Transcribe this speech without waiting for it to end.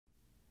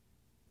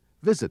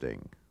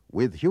Visiting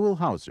with Huell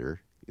Howser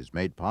is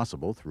made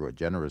possible through a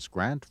generous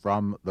grant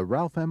from the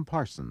Ralph M.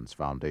 Parsons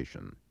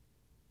Foundation.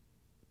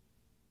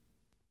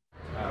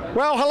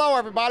 Well, hello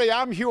everybody,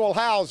 I'm Huell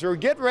Howser.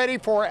 Get ready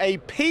for a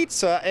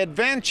pizza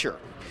adventure.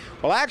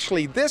 Well,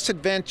 actually, this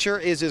adventure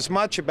is as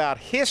much about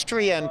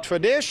history and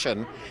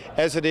tradition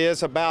as it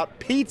is about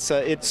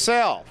pizza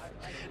itself.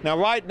 Now,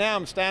 right now,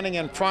 I'm standing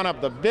in front of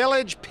the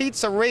Village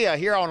Pizzeria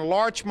here on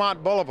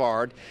Larchmont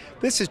Boulevard.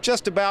 This is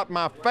just about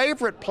my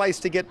favorite place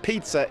to get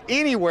pizza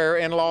anywhere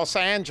in Los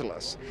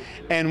Angeles.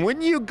 And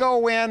when you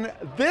go in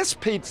this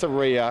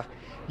pizzeria,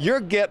 you're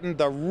getting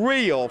the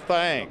real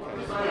thing.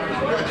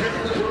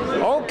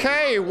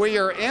 Okay, we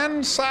are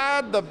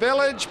inside the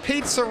Village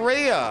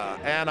Pizzeria,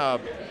 and a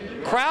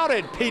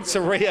crowded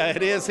pizzeria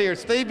it is here.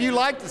 Steve, you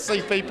like to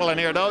see people in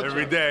here, don't you?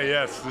 Every day,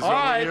 yes. This is all what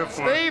we're right, here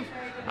for. Steve,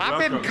 I've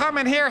been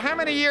coming here. How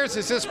many years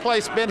has this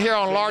place been here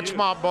on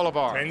Larchmont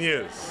Boulevard? 10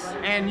 years.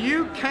 And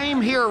you came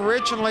here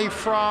originally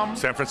from?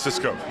 San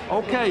Francisco.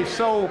 Okay,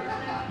 so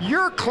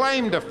your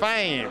claim to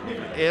fame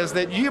is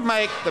that you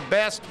make the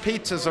best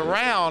pizzas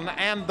around,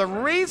 and the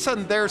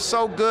reason they're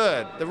so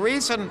good, the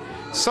reason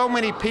so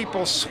many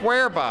people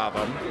swear by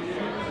them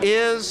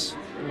is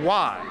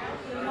why?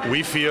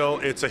 We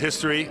feel it's a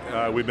history.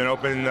 We've been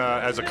open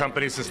as a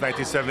company since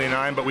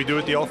 1979, but we do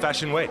it the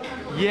old-fashioned way.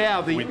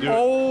 Yeah, the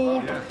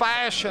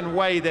old-fashioned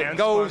way that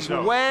goes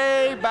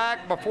way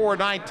back before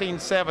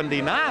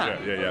 1979.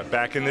 Yeah.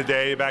 Back in the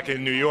day, back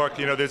in New York,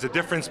 you know, there's a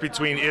difference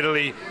between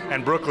Italy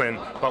and Brooklyn,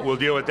 but we'll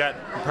deal with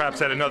that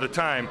perhaps at another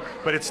time.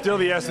 But it's still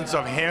the essence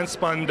of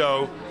hand-spun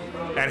dough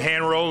and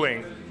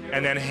hand-rolling,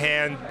 and then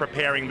hand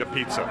preparing the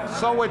pizza.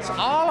 So it's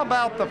all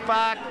about the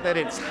fact that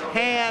it's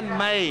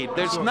handmade.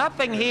 There's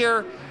nothing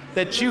here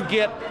that you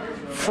get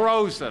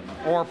frozen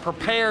or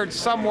prepared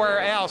somewhere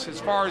else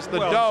as far as the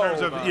dough. In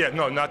terms of,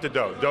 no, not the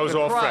dough. Dough's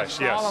all crust, fresh,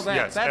 yes. all of that.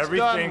 Yes, that's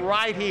everything done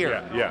right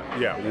here.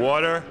 Yeah.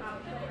 Water,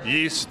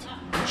 yeast,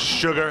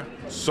 sugar,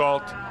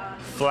 salt,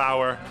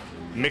 flour,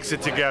 mix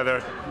it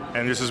together,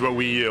 and this is what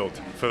we yield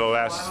for the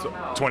last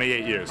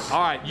 28 years.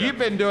 All right, you've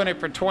been doing it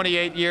for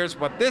 28 years,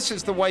 but this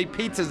is the way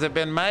pizzas have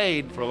been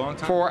made for a long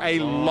time. For a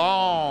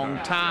long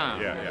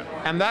time. Yeah.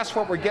 And that's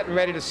what we're getting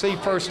ready to see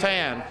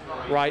firsthand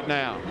right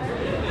now.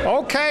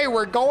 Okay,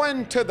 we're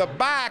going to the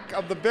back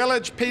of the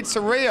Village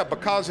Pizzeria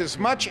because as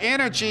much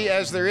energy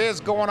as there is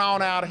going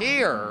on out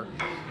here,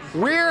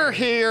 we're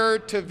here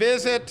to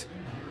visit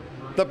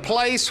the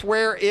place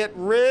where it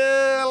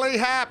really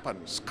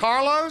happens.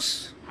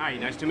 Carlos? Hi,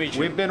 nice to meet you.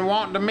 We've been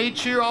wanting to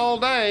meet you all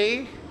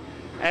day.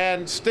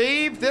 And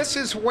Steve, this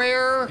is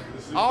where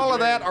all of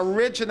that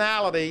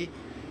originality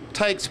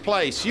takes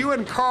place. You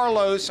and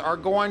Carlos are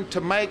going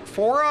to make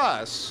for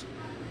us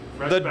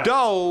the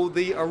dough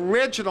the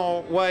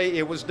original way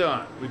it was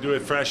done. We do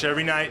it fresh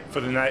every night for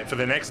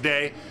the next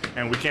day,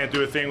 and we can't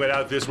do a thing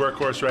without this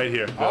workhorse right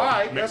here. All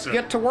right, let's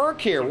get to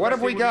work here. What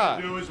have we got?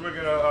 What we're going to do is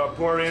we're going to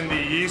pour in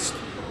the yeast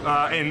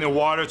in the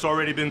water. It's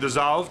already been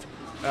dissolved.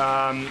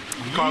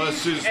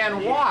 Yeast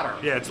and water.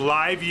 Yeah, it's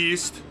live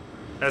yeast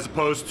as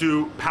opposed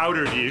to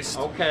powdered yeast.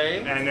 Okay.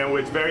 And then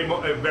it's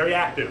very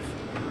active.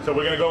 So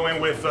we're going to go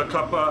in with a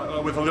cup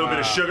with a little bit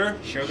of sugar.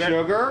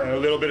 Sugar. And a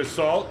little bit of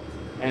salt.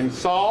 And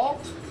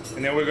salt.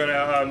 And then we're going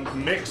to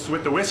mix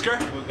with the whisker.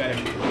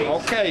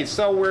 Okay,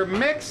 so we're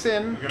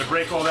mixing. We're going to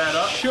break all that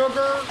up.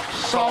 Sugar,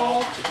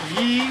 salt,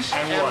 yeast,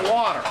 and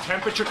water.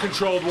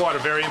 Temperature-controlled water,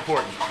 very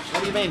important.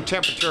 What do you mean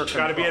temperature controlled?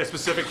 Got to be at a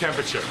specific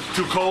temperature.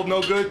 Too cold,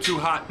 no good. Too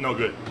hot, no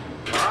good.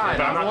 All right,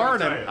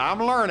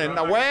 I'm learning.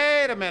 Now,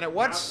 wait a minute.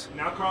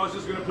 Now Carl's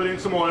just going to put in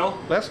some oil.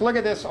 Let's look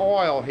at this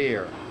oil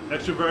here.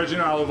 Extra virgin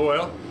olive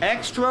oil.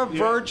 Extra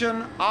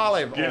virgin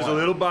olive oil. Gives a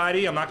little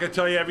body. I'm not going to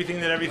tell you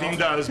everything that everything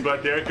does,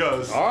 but there it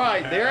goes. All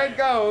right, there it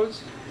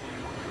goes.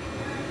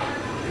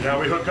 Now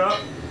we hook up.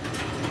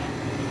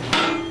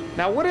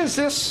 Now what is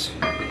this?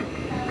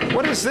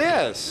 What is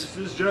this?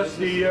 This is just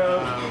the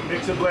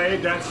mixer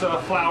blade. That's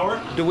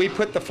flour. Do we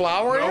put the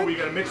flour in? No, we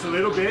got to mix a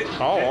little bit.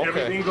 Oh, okay.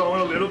 Everything going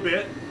a little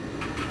bit.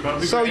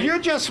 So you're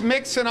just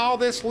mixing all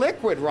this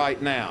liquid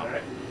right now.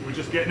 Right. We're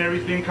just getting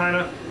everything kind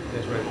of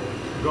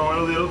going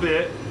a little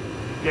bit.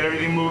 Get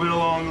everything moving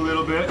along a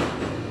little bit.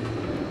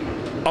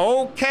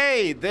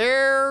 Okay,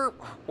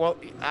 well,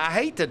 I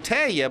hate to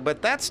tell you,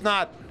 but that's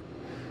not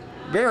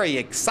very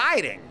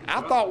exciting.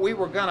 I thought we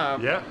were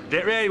gonna... Yeah,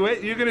 get ready.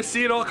 Wait, you're gonna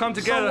see it all come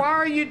together. So why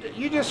are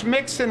you just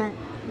mixing...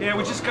 Yeah,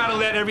 we just gotta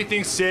let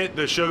everything sit.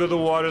 The sugar, the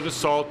water, the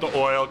salt, the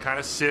oil kind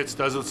of sits,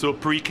 does its little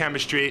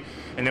pre-chemistry,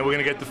 and then we're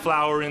gonna get the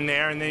flour in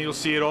there, and then you'll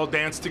see it all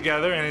dance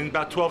together, and in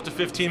about 12 to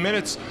 15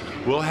 minutes,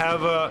 we'll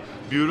have a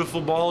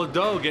beautiful ball of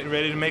dough getting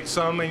ready to make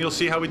some, and you'll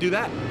see how we do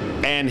that.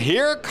 And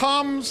here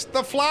comes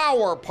the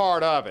flour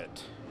part of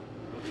it.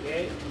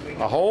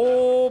 A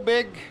whole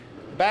big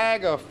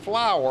bag of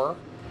flour.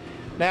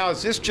 Now,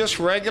 is this just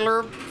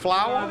regular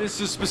flour?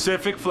 This is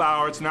specific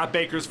flour. It's not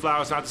baker's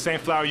flour. It's not the same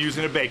flour used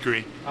in a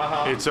bakery.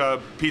 It's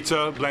a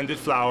pizza blended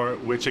flour,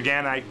 which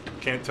again, I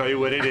can't tell you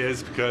what it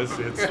is because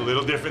it's a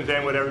little different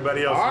than what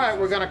everybody else All right,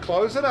 we're going to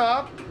close it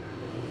up.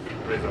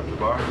 Raise up the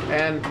bar.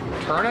 And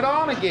turn it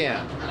on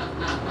again.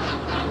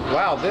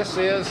 Wow, this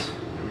is... Here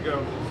we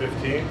go,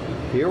 15.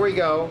 Here we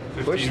go.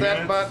 15 Push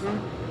that minutes.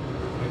 button.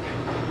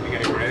 You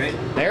get it ready?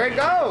 There it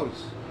goes.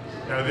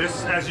 Now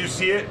this, as you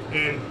see it,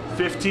 in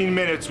 15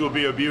 minutes will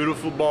be a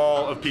beautiful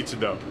ball of pizza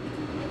dough.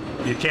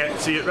 You can't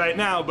see it right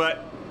now,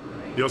 but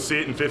you'll see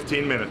it in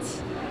 15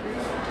 minutes.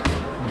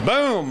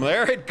 Boom,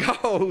 there it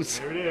goes.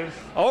 There it is.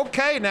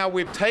 Okay, now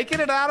we've taken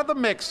it out of the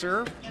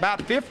mixer,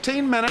 about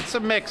 15 minutes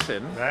of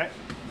mixing. Right?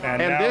 And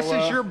now, this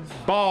is your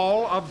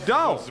ball of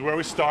dough. This is where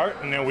we start,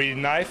 and then we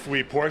knife,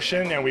 we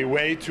portion, and we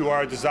weigh to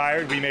our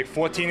desired. We make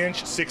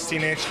 14-inch,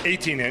 16-inch,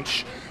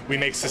 18-inch. We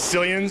make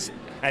Sicilians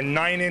and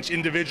 9-inch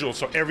individuals,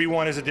 so every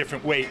one is a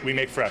different weight we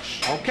make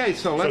fresh. Okay,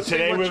 so let's So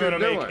today see what we're you're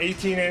going to doing. make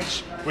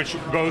 18-inch, which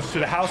goes to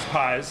the house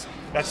pies.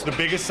 That's the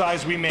biggest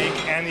size we make,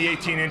 and the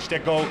 18-inch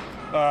that go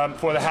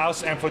for the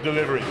house and for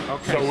delivery.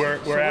 Okay, So we're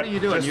what at are you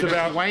doing? just You're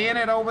about just weighing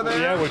it over there?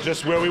 Yeah, we're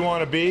just where we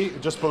want to be,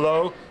 just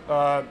below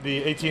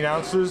the 18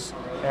 ounces.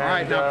 All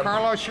right, now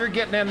Carlos, you're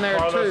getting in there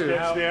Carlos too.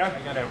 gets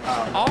there.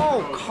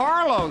 Oh,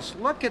 Carlos,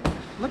 look at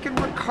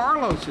what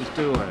Carlos is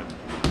doing.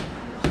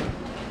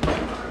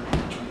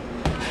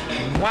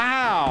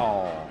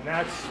 Wow. And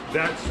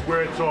that's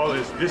where it's all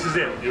is. This is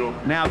it, you.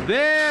 Now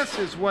this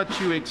is what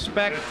you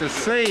expect to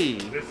see.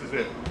 This is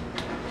it.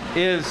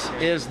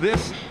 Is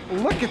this,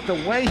 look at the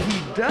way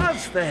he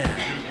does that.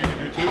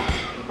 You do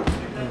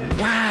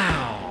two.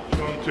 Wow.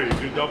 Show them two.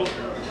 You do double.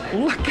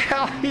 Look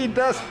how he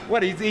does,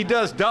 what, he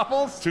does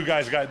doubles? Two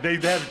guys they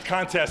have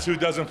contests who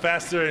does them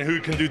faster and who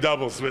can do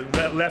doubles with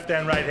left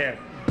and right hand.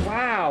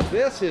 Wow,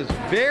 this is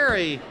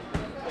very,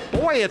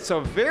 boy, it's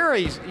a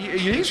very,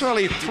 he's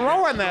really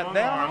throwing that Strong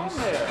down arms.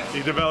 there.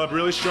 You develop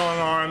really strong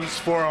arms,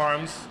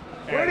 forearms.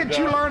 Where did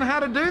you learn how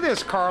to do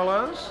this,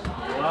 Carlos?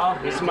 Well,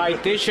 it's my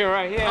teacher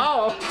right here.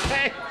 Oh,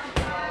 okay.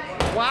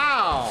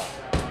 Wow.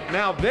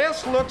 Now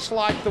this looks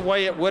like the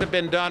way it would have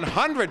been done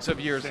hundreds of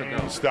years ago.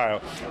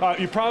 Style.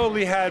 You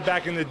probably had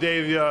back in the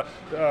day the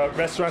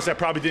restaurants that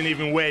probably didn't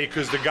even weigh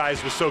because the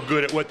guys were so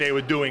good at what they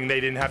were doing they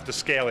didn't have to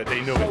scale it.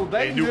 They knew So it.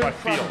 they knew by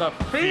from feel. the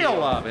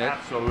feel of it.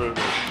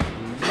 Absolutely.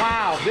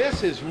 Wow,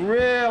 this is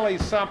really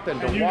something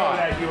to And you know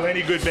watch. that,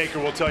 any good baker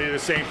will tell you the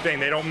same thing.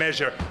 They don't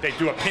measure. They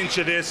do a pinch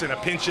of this and a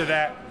pinch of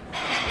that.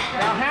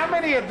 Now, how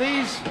many of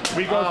these?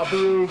 We go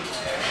through,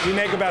 we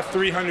make about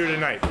 300 a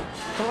night.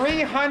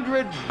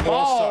 300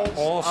 balls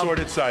All of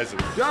sorted sizes.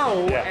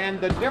 dough, Yeah.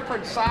 and the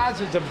different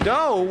sizes of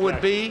dough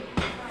would be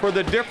for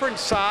the different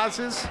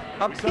sizes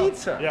of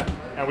pizza. Yeah,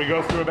 and we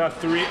go through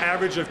about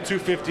average of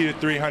 250 to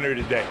 300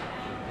 a day.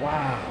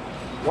 Wow.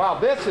 Wow,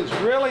 this is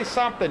really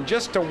something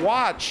just to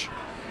watch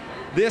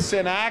this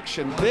in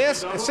action.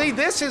 This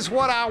is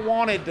what I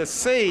wanted to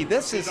see.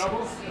 This is,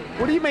 Doubles?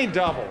 what do you mean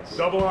doubles?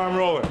 Double arm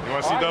rolling. You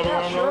want to see double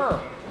yeah, arm sure. rolling?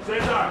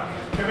 Same time.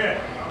 Come here.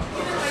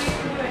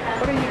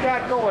 What do you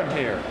got going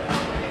here?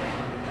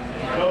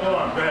 Double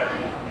arm. Go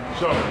ahead.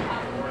 Show me.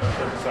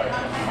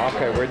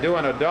 Okay, we're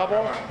doing a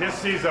double. His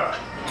C's up.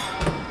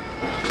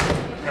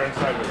 Turn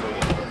sideways.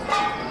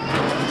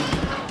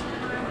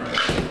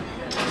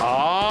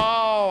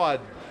 Oh, a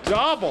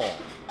double.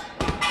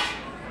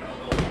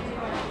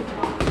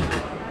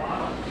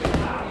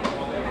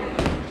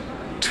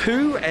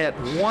 Two at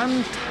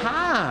one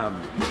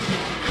time.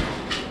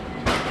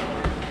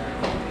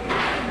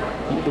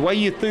 The way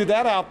you threw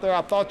that out there,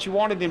 I thought you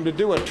wanted him to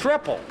do a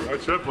triple. Oh,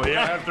 triple.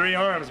 Yeah, I have 3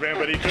 arms, man,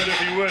 but he could if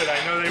he would.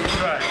 I know they would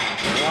try.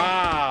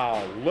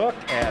 Wow, look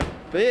at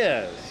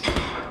this.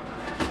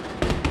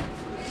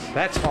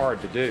 That's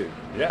hard to do.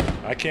 Yeah,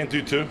 I can't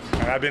do 2,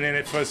 and I've been in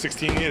it for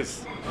 16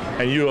 years.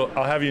 And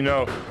I'll have you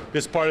know,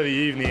 this part of the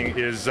evening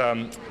is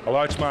a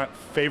Larchmont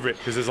favorite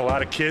because there's a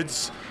lot of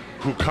kids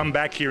who come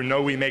back here know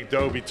we make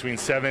dough between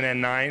 7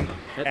 and 9.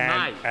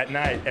 At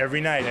night, every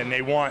night, and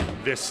they want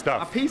this A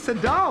stuff. piece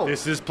of dough.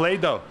 This is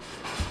Play-Doh.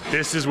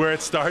 This is where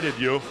it started,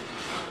 you.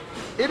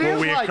 It is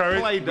like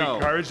Play-Doh. We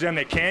encourage them.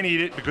 They can't eat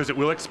it because it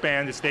will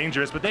expand. It's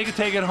dangerous, but they can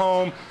take it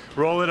home,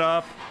 roll it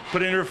up,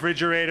 put it in the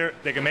refrigerator.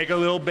 They can make a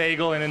little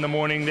bagel, and in the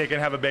morning they can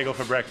have a bagel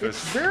for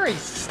breakfast. It's very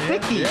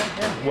sticky.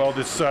 Well,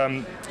 this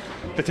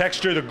the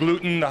texture, the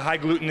gluten, the high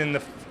gluten in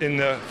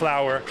the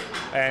flour,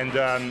 and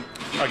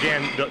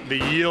again the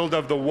yield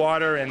of the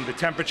water and the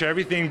temperature,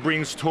 everything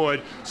brings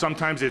toward.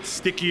 Sometimes it's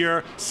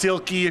stickier,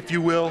 silky, if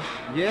you will.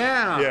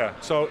 Yeah. Yeah.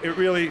 So it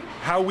really,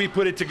 how we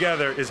put it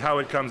together is how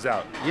it comes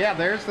out. Yeah,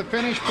 there's the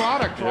finished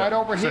product right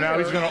over here. So now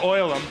he's going to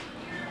oil them.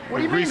 What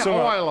do you mean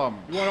oil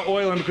them? You want to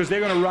oil them because they're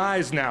going to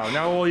rise now.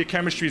 Now all your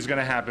chemistry is going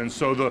to happen.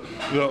 So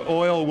the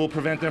oil will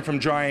prevent them from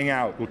drying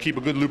out. We'll keep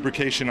a good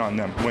lubrication on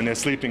them when they're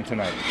sleeping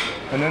tonight.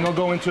 And then they'll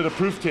go into the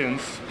proof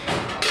tins.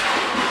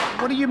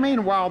 What do you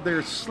mean while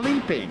they're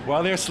sleeping?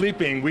 While they're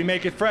sleeping, we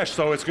make it fresh,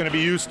 so it's going to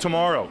be used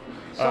tomorrow.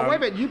 So wait a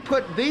minute, you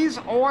put these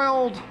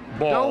oiled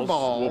dough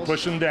balls. We'll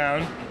push them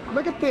down.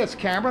 Look at this,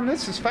 Cameron.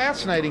 This is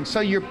fascinating.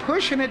 So you're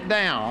pushing it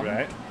down.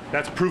 Right.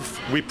 That's proof.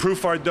 We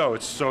proof our dough.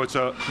 So it's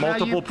a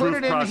multiple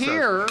proof process. Now you put it in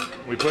here.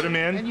 We put them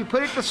in. And you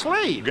put it to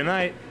sleep. Good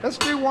night. Let's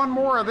do one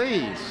more of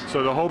these.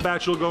 So the whole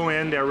batch will go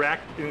in. They're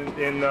racked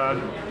in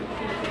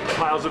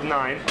piles of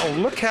 9. Oh,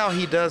 look how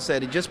he does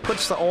that. He just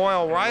puts the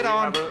oil right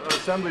on. We have an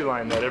assembly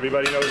line that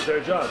everybody knows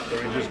their job, so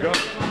we just go.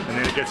 And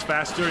then it gets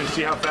faster and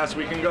see how fast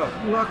we can go.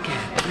 Look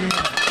at it.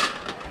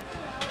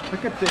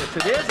 Look at this.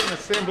 It is an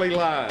assembly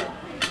line.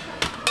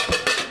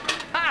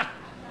 Ha!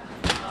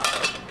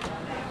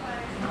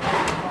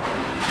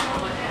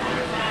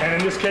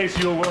 And in this case,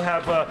 you will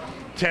have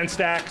 10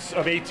 stacks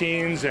of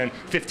 18s and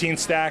 15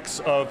 stacks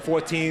of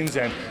 14s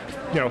and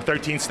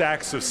 13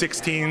 stacks of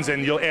 16s,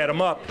 and you'll add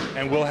them up,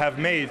 and we'll have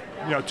made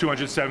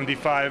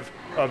 275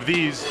 of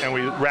these, and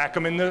we rack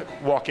them in the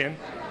walk-in.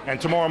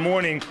 And tomorrow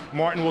morning,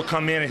 Martin will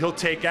come in and he'll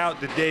take out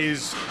the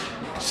day's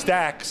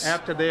stacks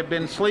after they've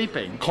been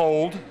sleeping.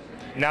 Cold.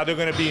 Now they're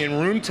going to be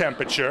in room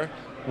temperature,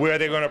 where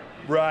they're going to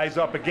rise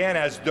up again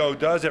as dough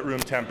does at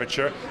room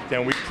temperature.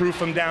 Then we proof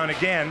them down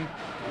again.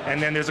 And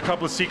then there's a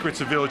couple of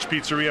secrets of Village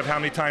Pizzeria of how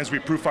many times we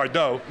proof our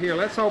dough. Here,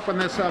 let's open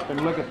this up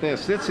and look at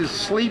this. This is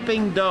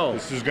sleeping dough.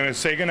 This is going to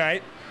say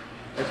goodnight.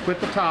 Let's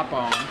put the top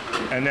on.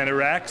 And then it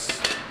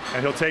racks,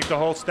 and he'll take the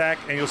whole stack,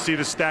 and you'll see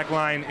the stack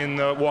line in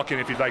the walk-in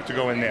if you'd like to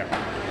go in there.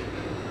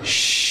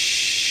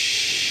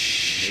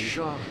 Shh. There you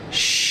go.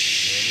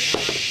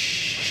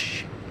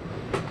 Shh.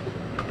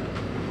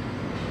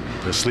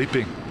 They're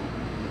sleeping.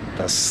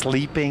 The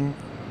sleeping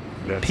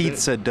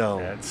pizza dough.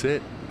 That's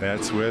it.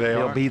 That's where they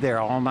are. They'll be there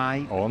all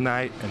night? All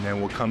night, and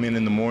then we'll come in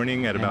the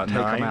morning at about 9.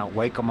 Take them out,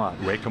 wake them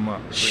up. Wake them up.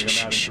 Bring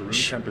them out into room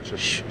temperature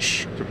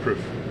to proof,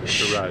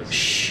 to rise.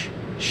 Shh.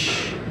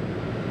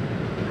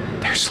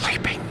 They're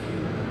sleeping.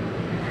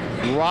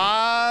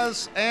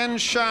 Rise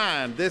and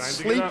shine. This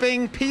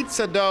sleeping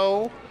pizza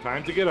dough.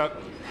 Time to get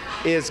up.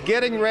 Is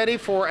getting ready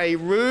for a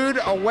rude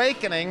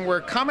awakening.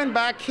 We're coming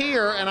back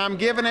here, and I'm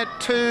giving it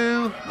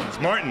to... It's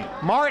Martin.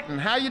 Martin.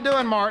 How you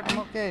doing, Martin?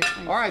 Okay.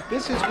 All right,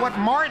 this is what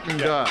Martin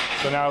does.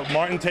 So now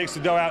Martin takes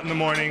the dough out in the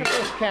morning. Look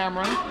at this,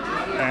 Cameron.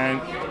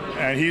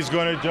 And he's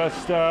going to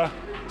just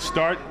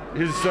start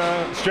his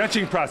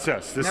stretching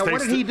process. Now, what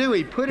did he do?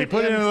 He put it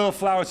in a little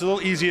flour. It's a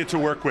little easier to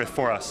work with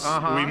for us.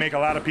 We make a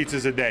lot of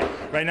pizzas a day.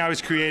 Right now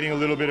he's creating a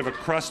little bit of a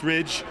crust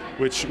ridge,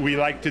 which we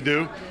like to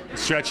do,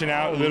 stretching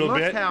out a little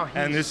bit.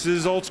 And this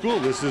is old school.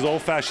 This is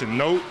old-fashioned.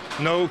 No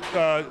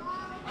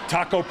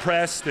taco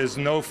press. There's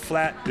no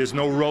flat. There's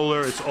no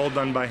roller. It's all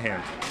done by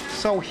hand.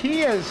 So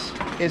he is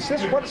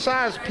this what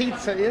size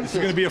pizza is this? This is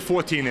going to be a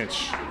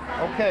 14-inch.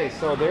 Okay,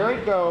 so there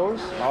he goes.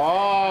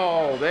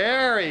 Oh,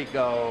 there he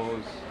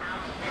goes.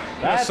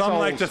 Now, some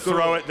like to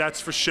throw it.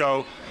 That's for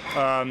show.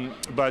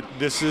 But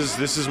this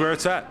is where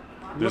it's at.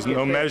 There's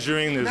no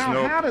measuring. There's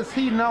no. How does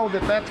he know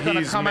that that's going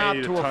to come out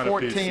to a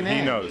 14-inch?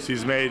 He knows.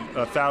 He's made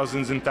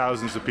thousands and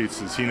thousands of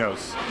pizzas. He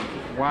knows.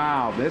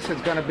 Wow, this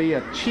is going to be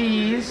a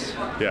cheese.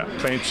 Yeah,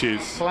 plain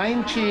cheese.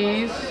 Plain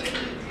cheese.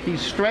 He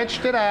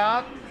stretched it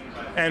out.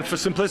 And for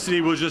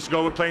simplicity, we'll just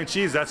go with plain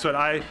cheese. That's what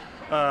I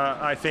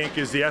think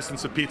is the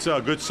essence of pizza: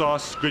 a good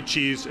sauce, good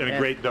cheese, and a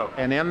great dough.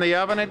 And in the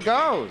oven it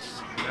goes.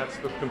 That's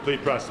the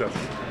complete process.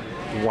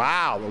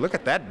 Wow, look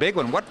at that big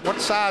one. What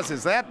size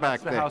is that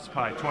back there? That's the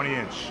house pie,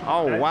 20-inch.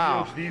 Oh,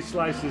 wow. These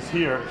slices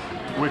here,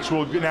 which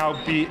will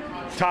now be,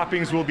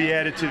 toppings will be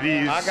added to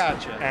these. I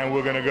got you. And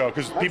we're going to go,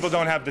 because people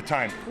don't have the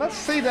time. Let's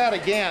see that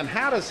again.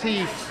 How does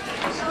he,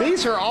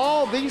 these are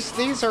all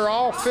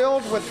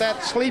filled with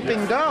that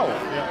sleeping dough.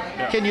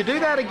 Yeah. Can you do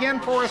that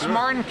again for us,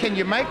 Martin? Can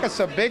you make us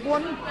a big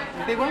one?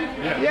 Big one?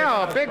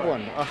 Yeah, a big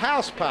one, a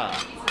house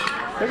pie.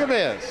 Look at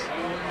this.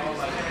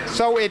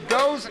 So it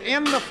goes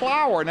in the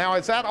flour. Now,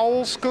 is that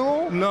old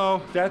school?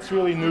 No, that's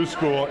really new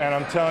school, and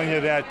I'm telling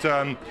you that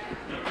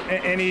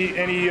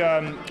any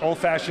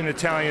old-fashioned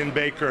Italian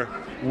baker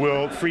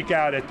will freak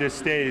out at this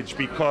stage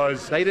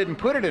because they didn't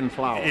put it in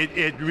flour.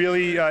 It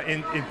really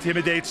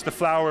intimidates the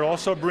flour. It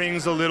also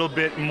brings a little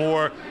bit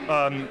more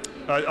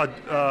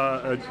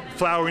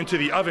flour into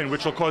the oven,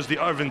 which will cause the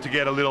oven to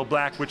get a little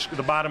black, which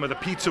the bottom of the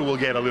pizza will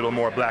get a little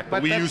more black.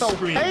 But we use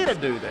screens. Okay to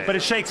do that. But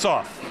it shakes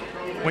off.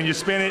 When you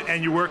spin it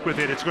and you work with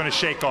it, it's going to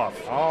shake off.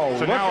 Oh,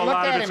 so look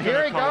at him.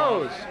 Here he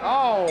goes.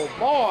 Oh,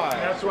 boy.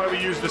 That's why we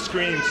use the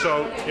screen,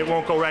 so it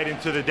won't go right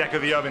into the deck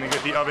of the oven and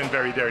get the oven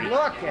very dirty.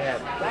 Look at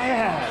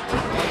that.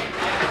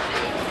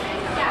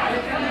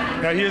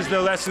 Now here's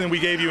the lesson we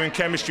gave you in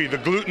chemistry. The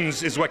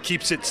glutens is what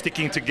keeps it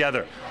sticking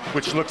together,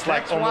 which looks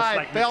like almost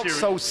like That's why it felt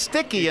so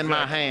sticky in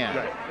my hand.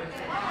 Right.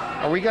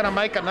 Are we going to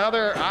make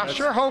another? I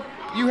sure hope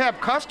you have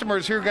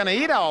customers who are going to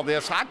eat all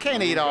this. I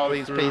can't eat all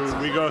these pizzas.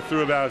 We go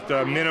through about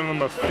a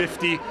minimum of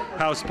 50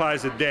 house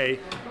pies a day,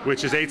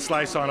 which is 8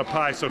 slices on a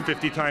pie, so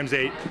 50 times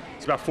 8.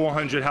 It's about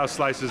 400 house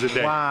slices a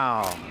day.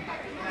 Wow.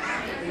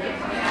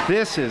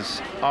 This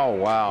is, oh,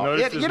 wow.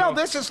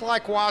 This is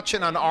like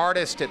watching an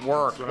artist at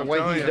work, the way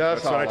he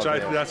does all of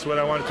this. That's what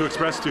I wanted to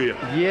express to you.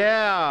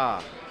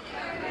 Yeah.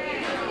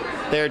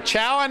 They're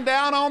chowing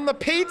down on the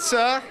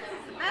pizza.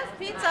 Best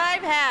pizza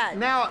I've had.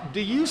 Now,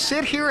 do you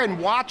sit here and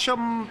watch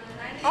them?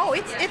 Oh,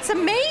 it's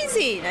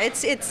amazing.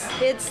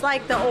 It's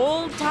like the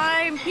old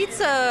time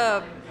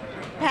pizza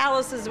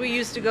palaces we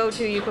used to go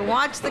to. You can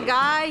watch the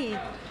guy.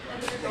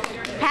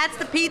 pats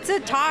the pizza,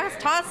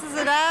 tosses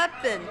it up,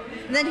 and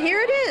then here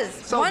it is.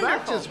 So Wonderful.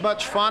 that's as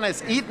much fun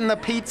as eating the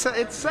pizza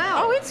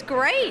itself. Oh, it's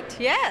great.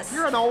 Yes.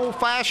 You're an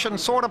old-fashioned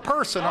sort of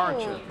person,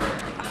 aren't you?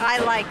 I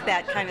like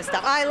that kind of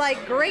stuff. I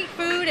like great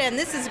food, and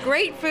this is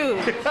great food.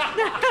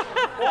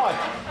 What?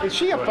 Is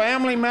she a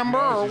family member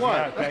or what?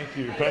 Yeah, thank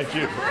you, thank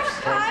you.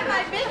 First time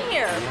I've been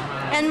here,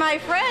 and my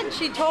friend,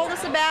 she told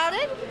us about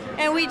it,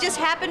 and we just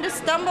happened to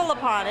stumble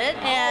upon it,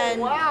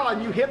 and Wow,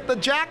 and you hit the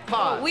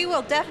jackpot. we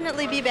will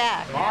definitely be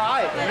back. All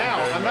right,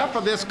 now, enough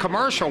of this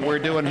commercial we're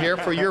doing here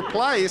for your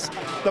place.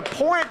 The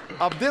point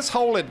of this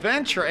whole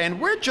adventure, and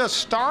we're just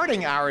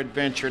starting our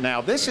adventure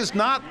now. This is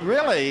not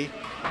really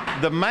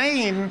the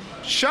main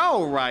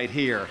show right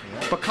here,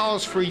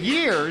 because for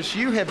years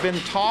you have been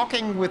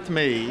talking with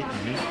me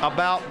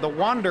about the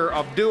wonder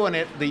of doing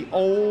it the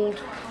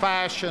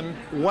old-fashioned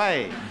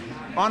way.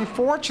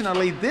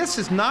 Unfortunately, this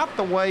is not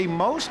the way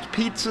most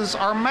pizzas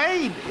are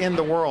made in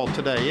the world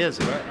today, is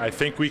it? I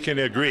think we can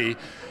agree.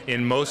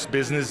 In most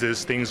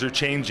businesses, things are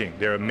changing.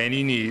 There are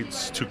many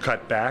needs to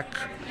cut back,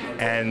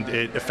 and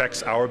it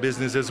affects our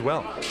business as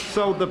well.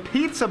 So the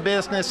pizza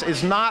business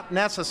is not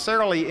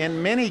necessarily, in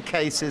many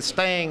cases,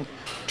 staying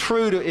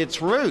true to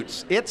its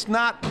roots. It's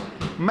not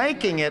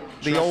making it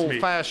the Trust me,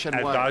 old-fashioned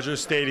at way. Dodger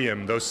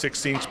Stadium, those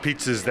 6-inch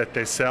pizzas that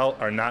they sell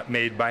are not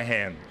made by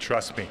hand.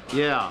 Trust me.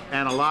 Yeah,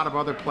 and a lot lot of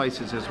other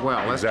places as well.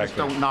 Let's just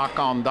Exactly. don't knock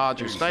on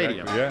Dodger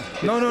Stadium. Yeah.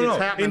 It's- No. it's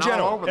happening In all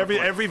general, over the place.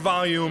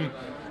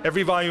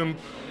 every volume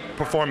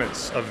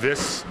performance of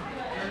this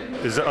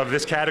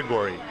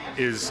category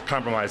is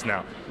compromised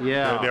now.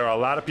 Yeah. There are a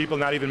lot of people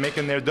not even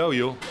making their dough,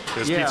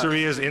 There's Yeah.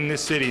 pizzerias in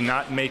this city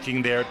not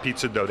making their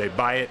pizza dough. They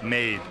buy it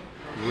made.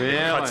 Really?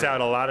 Cuts out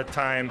a lot of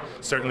time,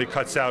 certainly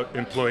cuts out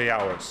employee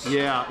hours.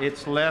 Yeah,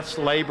 it's less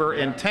labor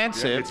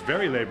intensive. It's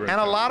very labor And a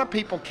intensive. lot of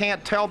people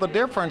can't tell the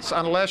difference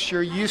unless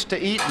you're used to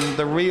eating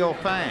the real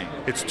thing.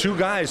 It's 2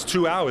 guys,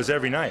 2 hours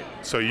every night.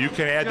 So you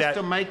can add Just that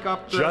to make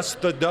up the- just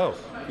the dough.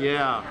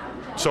 Yeah.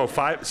 So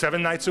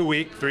 7 nights a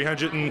week,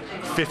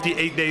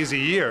 358 days a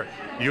year,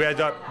 you add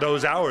up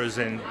those hours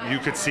and you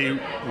could see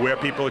where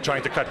people are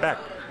trying to cut back.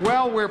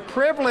 Well, we're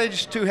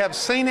privileged to have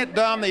seen it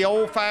done the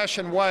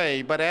old-fashioned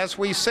way, but as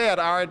we said,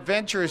 our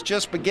adventure is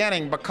just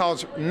beginning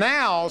because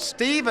now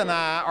Steve and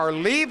I are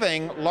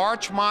leaving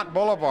Larchmont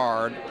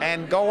Boulevard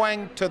and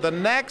going to the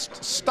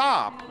next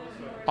stop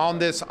on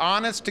this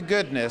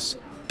honest-to-goodness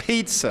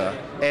pizza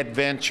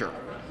adventure.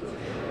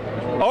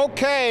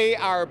 Okay,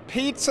 our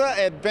pizza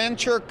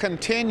adventure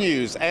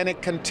continues, and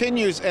it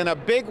continues in a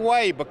big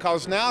way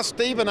because now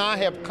Steve and I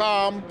have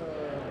come.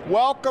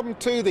 Welcome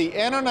to the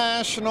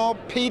International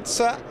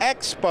Pizza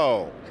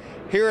Expo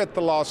here at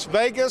the Las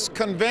Vegas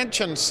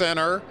Convention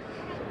Center.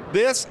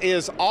 This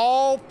is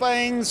all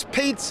things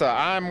pizza.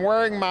 I'm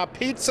wearing my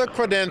pizza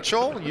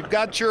credential. You've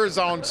got yours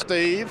on,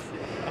 Steve.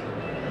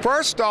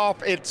 First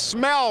off, it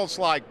smells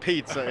like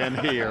pizza in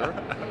here.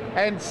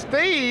 And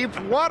Steve,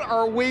 what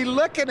are we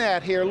looking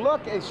at here?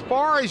 Look, as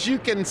far as you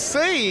can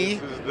see,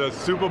 This is the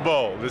Super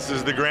Bowl. This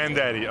is the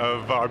granddaddy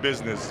of our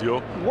business,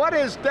 what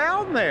is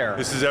down there?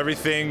 This is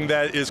everything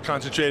that is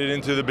concentrated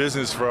into the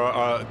business for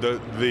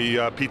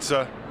the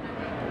pizza,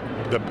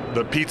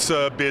 the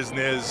pizza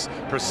business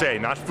per se,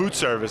 not food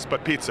service,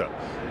 but pizza.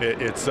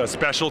 It's a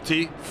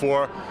specialty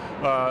for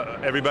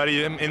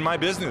everybody in my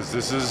business.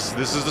 This is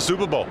the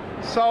Super Bowl.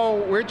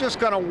 So we're just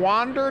going to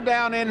wander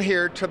down in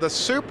here to the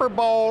Super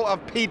Bowl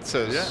of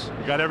pizzas. Yeah,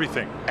 we got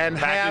everything. And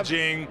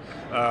packaging,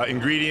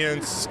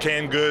 ingredients,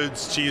 canned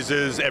goods,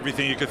 cheeses,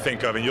 everything you could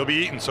think of, and you'll be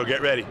eating. So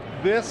get ready.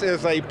 This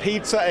is a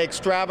pizza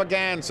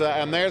extravaganza,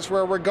 and there's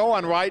where we're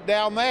going, right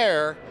down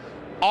there.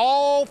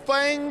 All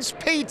things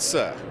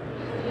pizza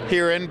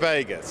here in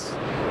Vegas.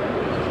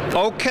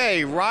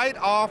 Okay, right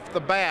off the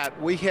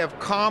bat, we have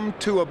come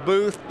to a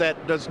booth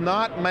that does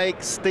not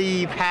make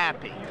Steve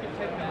happy.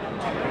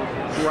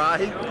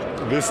 Right?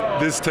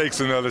 This takes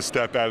another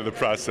step out of the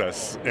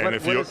process. And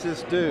What does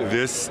this do?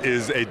 This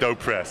is a dough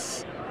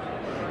press.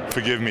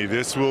 Forgive me.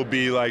 This will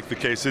be like the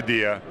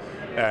quesadilla,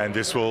 and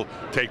this will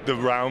take the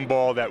round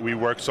ball that we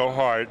work so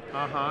hard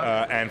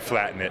and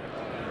flatten it.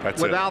 That's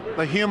Without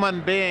the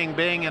human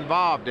being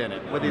involved in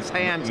it, with his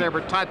hands ever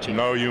touching.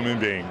 No human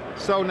being.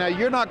 So now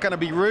you're not going to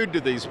be rude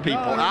to these people.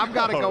 I've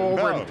got to go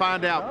over and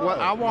find out what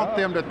I want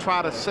them to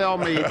try to sell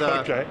me the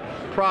Okay.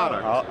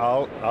 product.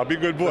 I'll be a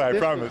good boy, I This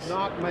promise. does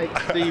not make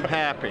Steve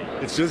happy.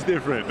 It's just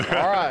different.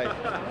 All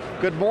right.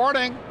 Good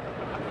morning.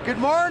 Good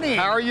morning.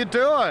 How are you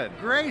doing?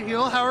 Great,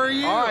 Huell. How are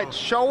you? All right,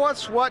 show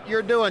us what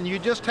you're doing. You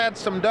just had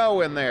some dough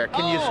in there.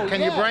 Can you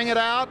yes. bring it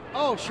out?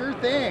 Oh, sure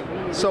thing.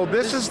 So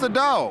this is the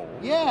dough.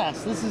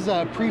 Yes, this is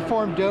a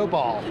preformed dough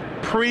ball.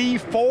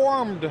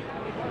 Preformed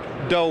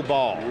dough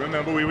ball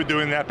Remember, we were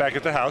doing that back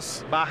at the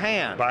house by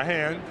hand. by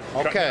hand.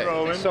 cutting Okay. and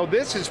rolling. So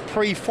this is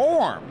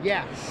preformed.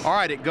 Yes. All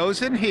right, it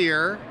goes in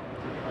here.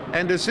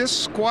 And does this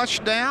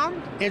squash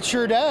down? It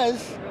sure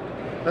does.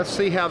 Let's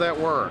see how that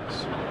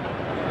works.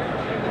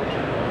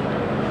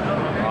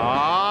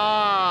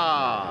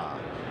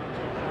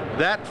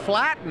 That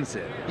flattens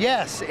it.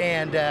 Yes,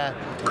 and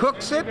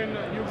Cooks it?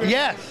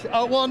 yes.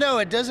 Oh, well, no,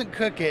 it doesn't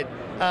cook it.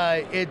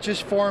 It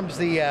just forms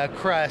the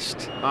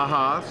crust.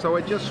 So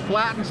it just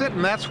flattens it,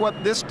 and that's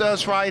what this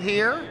does right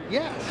here?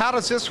 Yes. How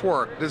does this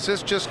work? Does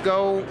this just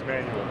go?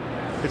 Manual.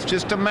 It's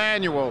just a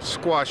manual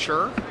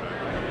squasher.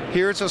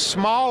 Here's a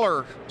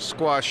smaller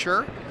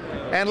squasher,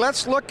 and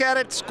let's look at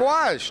it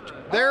squashed.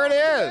 There it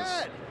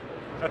is.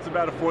 That's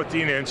about a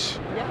 14-inch.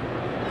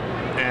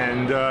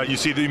 And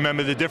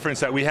remember the difference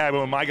that we had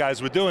when my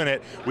guys were doing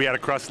it. We had a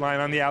crust line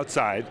on the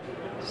outside.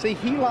 See,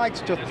 he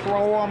likes to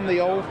throw them the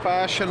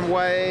old-fashioned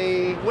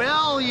way.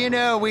 Well, you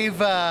know, we've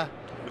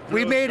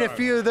made a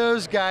few of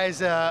those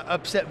guys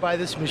upset by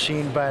this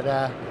machine, but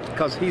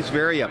Because he's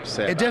very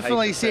upset. it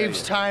definitely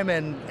saves time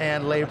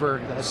and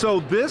labor. So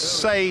this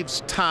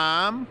saves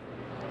time,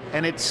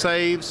 and it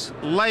saves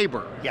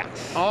labor.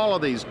 Yes. All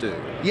of these do.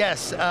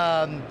 Yes.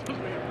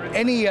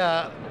 Any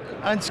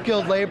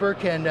unskilled labor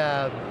can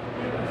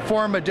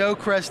form a dough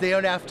crust. They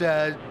don't have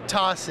to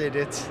toss it.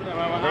 It's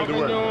Heard the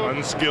word.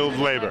 Unskilled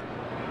labor.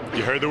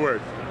 You heard the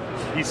word.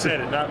 He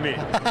said it, not me.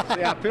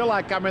 See, I feel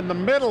like I'm in the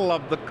middle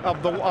of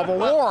a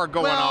war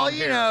going well, on you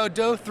here. know,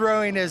 dough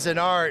throwing is an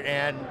art,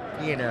 and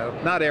you know.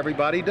 Not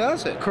everybody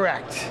does it.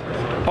 Correct.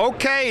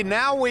 Okay,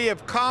 now we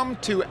have come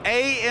to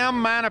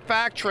AM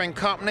Manufacturing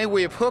Company.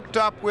 We have hooked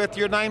up with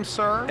your name,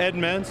 sir. Ed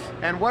Mentz.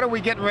 And what are we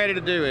getting ready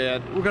to do,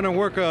 Ed? We're going to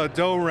work a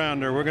dough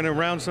rounder. We're going to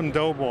round some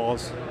dough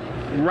balls.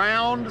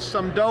 Round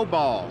some dough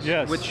balls.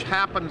 Yes. Which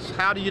happens,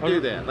 how do you do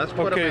that? Let's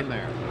put them in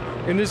there.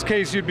 In this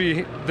case, you'd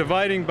be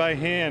dividing by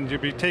hand. You'd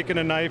be taking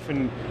a knife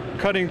and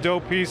cutting dough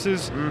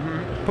pieces,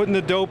 putting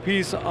the dough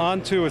piece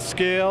onto a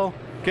scale,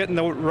 getting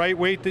the right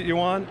weight that you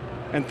want,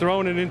 and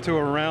throwing it into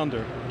a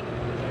rounder.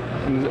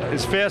 And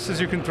as fast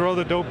as you can throw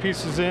the dough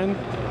pieces in,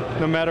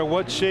 no matter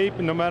what shape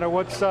and no matter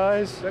what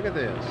size, Look at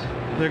this.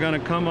 they're going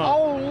to come up.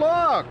 Oh,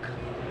 look.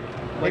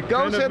 Like It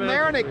goes kind of in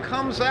there and it magic.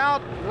 comes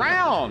out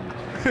round.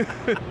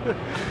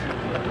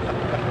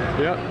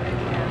 Yep.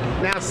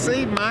 Now,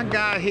 see, my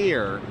guy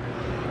here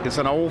is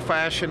an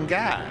old-fashioned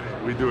guy.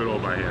 We do it all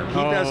by hand. He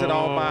does it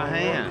all by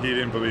hand. He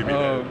didn't believe me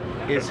Oh,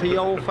 there. Is he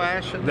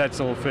old-fashioned? that's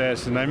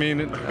old-fashioned. I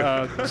mean,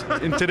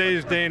 in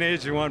today's day and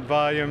age, you want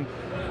volume.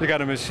 You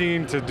got a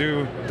machine to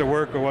do the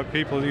work of what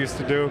people used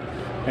to do,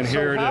 and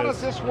here So how it does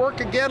is. this work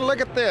again?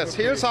 Look at this.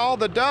 Here's all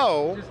the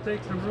dough. Just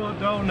take some raw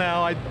dough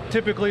now.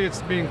 Typically,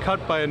 it's being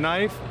cut by a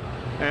knife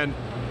and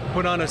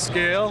put on a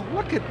scale.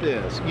 Look at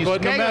this. You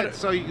But no scale matter- it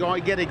so you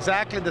only get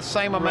exactly the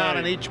same amount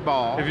in Right. each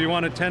ball. If you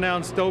want a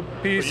 10-ounce dough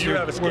piece, But you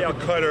have a scale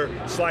cutter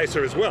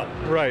slicer as well.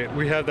 Right,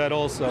 we have that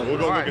also. We'll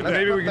go All look right, at let's that.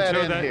 Maybe put we can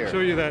that in here. show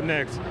you that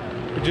next.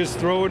 You just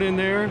throw it in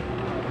there.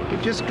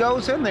 It just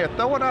goes in there.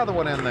 Throw another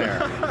one in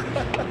there.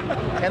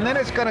 And then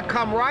it's going to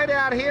come right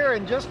out here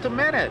in just a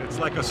minute. It's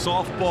like a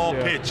softball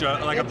Yeah. pitch,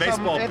 like a It's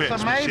baseball pitch.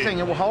 It's amazing.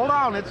 machine. Well, hold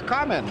on. It's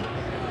coming.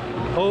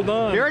 Hold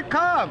on. Here it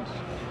comes.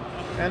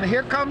 And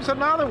here comes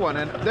another one.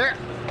 And there.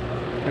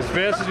 As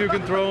fast as you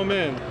can throw them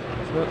in,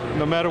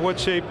 no matter what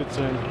shape it's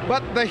in.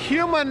 But the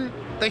human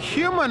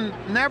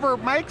never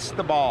makes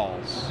the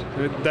balls.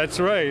 That's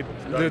right.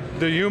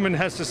 The human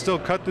has to still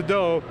cut the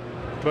dough,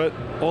 but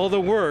all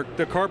the work,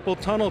 the carpal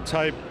tunnel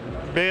type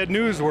bad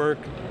news work,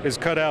 is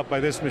cut out by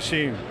this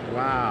machine.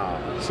 Wow.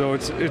 So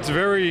it's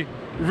very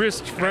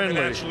wrist And friendly.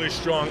 naturally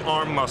strong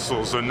arm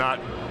muscles are not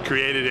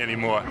created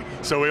anymore.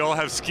 So we all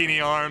have skinny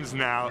arms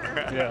now.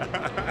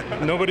 Yeah.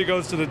 Nobody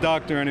goes to the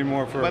doctor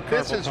anymore for a But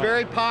this carpal is tunnel.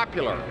 very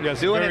popular.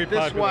 Yes, Doing very it this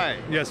popular. way.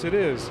 Yes, it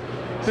is.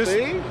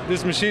 See?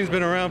 This machine's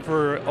been around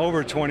for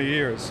over 20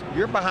 years.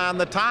 You're behind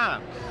the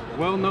times.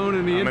 Well known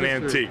in the I'm an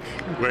industry.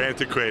 antique. We're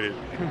antiquated.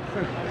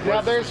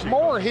 Now there's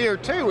more here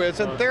too,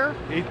 isn't there?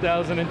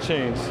 8,000 and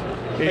change.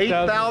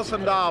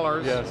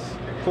 $8,000 Yes.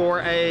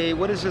 for a,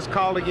 what is this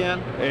called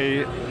again?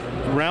 A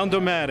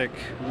round-o-matic.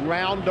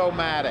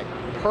 Round-o-matic.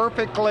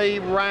 Perfectly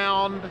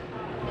round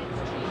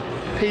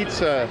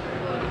pizza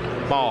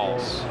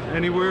balls.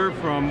 Anywhere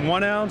from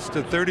 1 ounce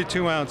to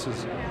 32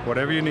 ounces,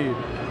 whatever you need.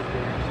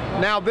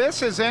 Now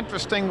this is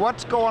interesting.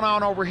 What's going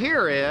on over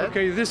here, Ed?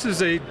 Okay, this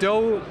is a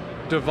dough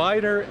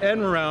divider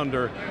and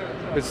rounder.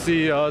 It's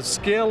the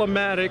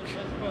Scale-O-Matic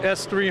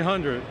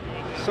S300.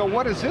 So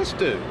what does this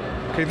do?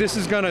 Okay, this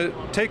is gonna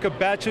take a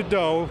batch of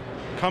dough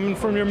coming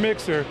from your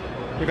mixer.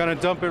 You're gonna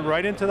dump it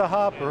right into the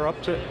hopper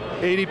up to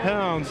 80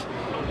 pounds,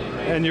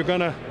 and you're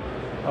gonna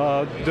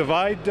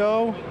divide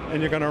dough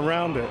and you're gonna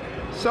round it.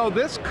 So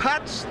this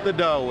cuts the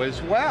dough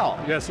as well.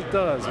 Yes, it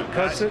does. It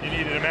cuts it. You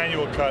needed a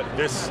manual cut.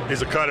 This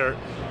is a cutter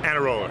and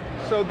a roller.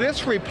 So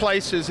this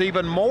replaces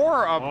even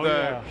more of Oh, the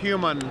yeah.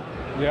 human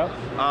Yep.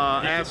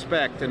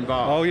 aspect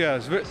involved. Oh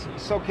yes.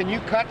 So can you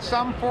cut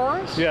some for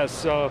us?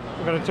 Yes. We're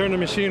gonna turn the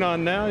machine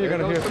on now. You're There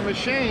gonna goes hear. the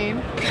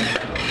machine.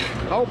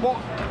 Oh boy.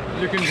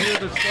 You can hear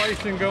the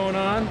slicing going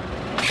on.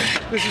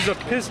 This is a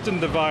piston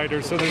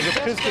divider, so there's a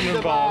piston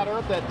involved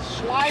divider that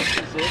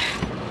slices it,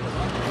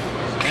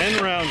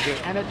 and rounds it.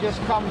 and it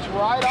just comes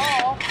right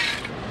off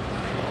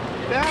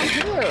down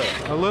here.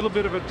 A little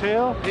bit of a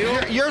tail.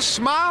 You're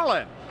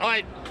smiling. All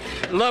right.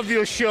 Love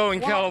your show in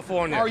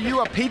California. Are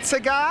you a pizza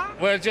guy?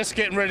 We're just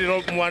getting ready to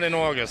open one in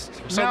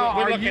August. So Now,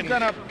 we're are looking, you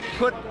going to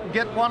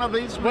get one of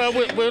these well,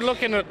 machines? we're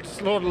looking at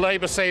little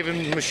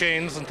labor-saving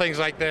machines and things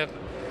like that.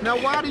 Now,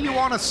 why do you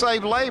want to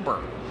save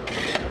labor?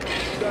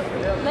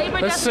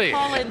 Labor Let's doesn't see.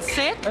 call in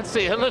sick. Let's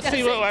see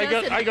what I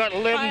got. I got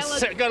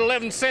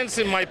 11 cents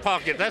in my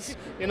pocket. That's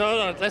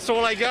that's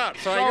all I got.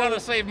 So I got to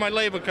save my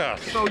labor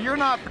costs. So you're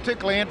not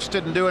particularly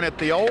interested in doing it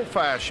the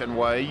old-fashioned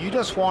way. You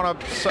just want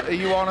to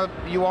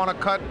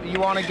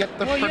get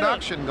the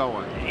production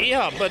going.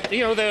 Yeah, but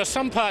there are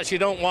some parts you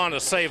don't want to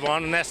save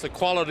on, and that's the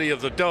quality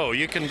of the dough.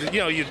 You can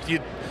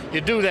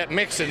you do that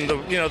mixing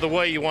the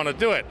way you want to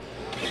do it.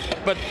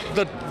 But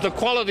the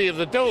quality of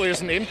the dough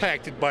isn't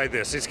impacted by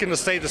this. It's going to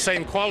stay the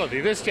same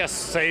quality. This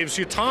just saves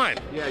you time.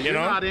 Yeah, you're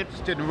not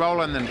interested in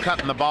rolling and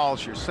cutting the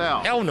balls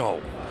yourself. Hell no.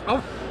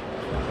 Oh,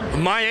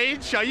 my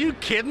age? Are you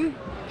kidding?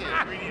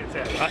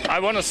 I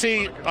want to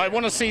see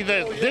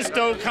this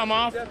dough come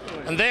off,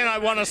 and then I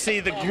want to see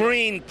the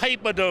green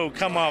paper dough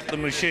come off the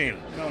machine.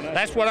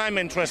 That's what I'm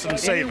interested in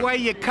saving. Any way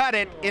you cut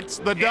it, it's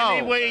the dough.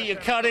 Any way you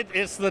cut it,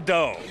 it's the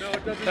dough.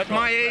 At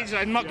my age,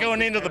 I'm not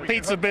going into the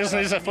pizza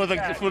business for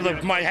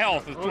my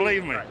health.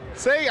 Believe me.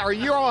 See, are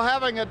you all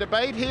having a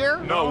debate here?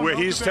 No,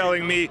 he's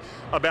telling me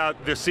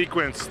about the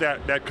sequence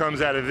that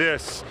comes out of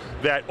this,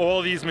 that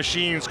all these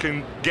machines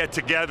can get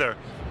together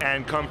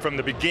and come from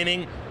the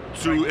beginning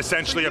to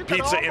essentially a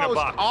pizza in a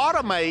box.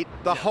 Automate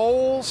the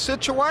whole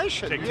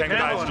situation. Take 10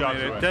 guys'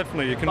 jobs away.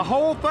 Definitely, you can. The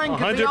whole thing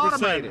can be 100%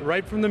 automated.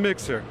 right from the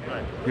mixer.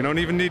 Right. You don't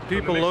even need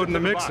people loading the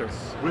mixer.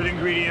 With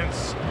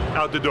ingredients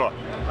out the door.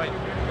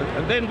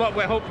 And then what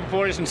we're hoping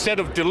for is,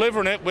 instead of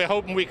delivering it, we're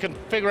hoping we can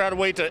figure out a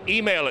way to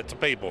email it to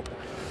people.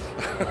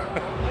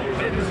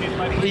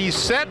 He's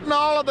setting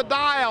all of the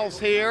dials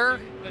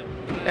here.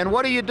 And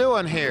what are you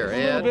doing here, Ed?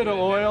 A little bit of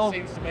oil.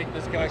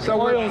 So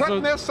we're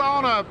putting this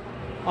on a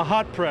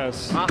hot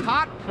press. A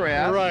hot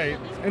press. Right.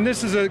 And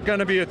this is going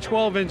to be a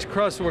 12-inch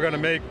crust we're going to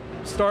make,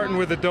 starting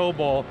with the dough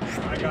ball.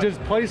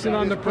 Just place it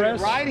on the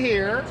press. Right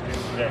here.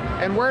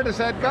 And where does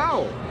that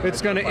go?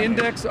 It's going to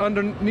index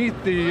underneath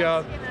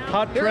the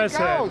hot press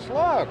head. Here it goes,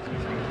 look.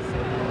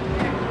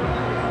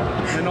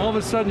 And all of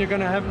a sudden you're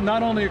going to have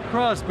not only a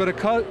crust, but a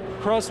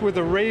crust with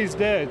a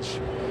raised edge.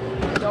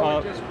 So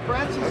it just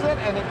presses it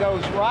and it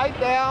goes right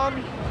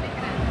down.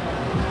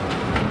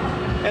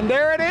 And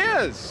there it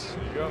is.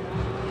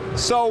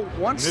 So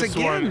once This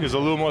again, one is a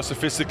little more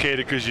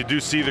sophisticated because you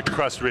do see the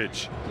crust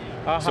ridge.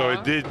 So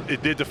it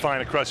did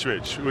define a crust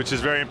ridge, which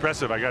is very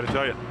impressive, I got to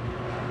tell you.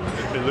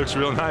 It looks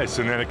real nice,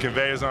 and then it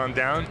conveys on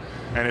down,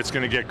 and it's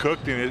going to get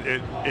cooked, and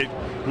it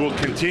will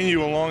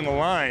continue along the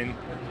line.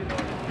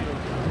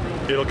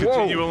 It'll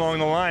continue along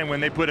the line when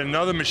they put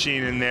another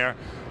machine in there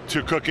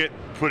to cook it,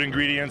 put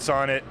ingredients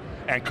on it,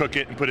 and cook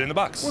it and put it in the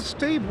box. Well,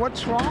 Steve,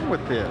 what's wrong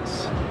with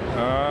this?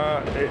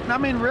 I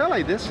mean,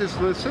 really, this is.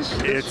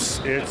 It's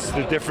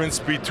the difference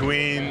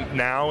between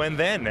now and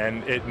then,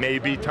 and it may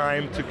be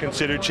time to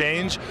consider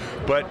change,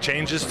 but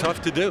change is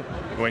tough to do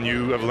when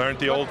you have learned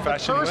the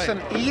old-fashioned way. The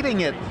person eating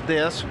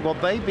this, will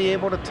they be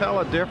able to tell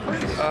a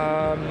difference?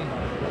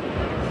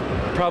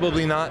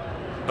 Probably not.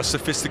 A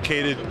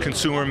sophisticated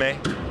consumer may,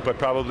 but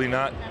probably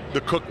not. The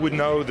cook would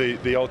know,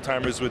 the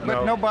old-timers would know.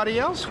 But nobody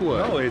else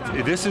would. No,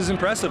 this is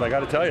impressive, I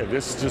got to tell you.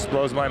 This just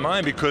blows my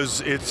mind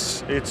because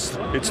it's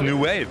new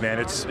wave, man.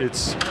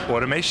 It's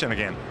automation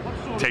again,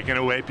 taking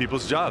away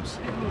people's jobs.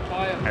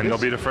 And they'll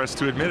be the first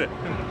to admit it.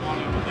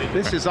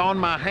 This is on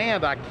my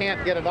hand. I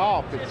can't get it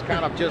off. It's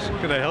kind of just...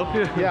 Can I help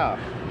you? Yeah.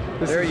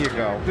 There you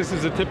go. This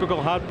is a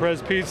typical hot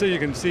press pizza. You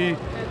can see, you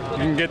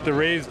can get the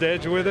raised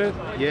edge with it.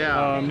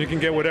 Yeah. You can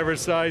get whatever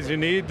size you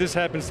need. This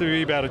happens to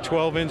be about a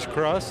 12-inch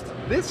crust.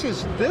 This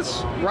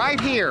right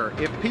here,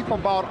 if people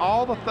bought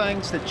all the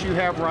things that you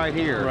have right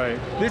here,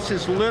 this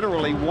is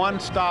literally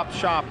one-stop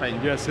shopping.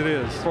 Yes, it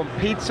is. From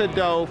pizza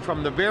dough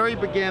from the very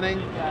beginning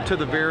to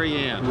the very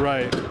end.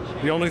 Right.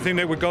 The only thing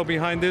that would go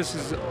behind this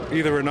is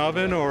either an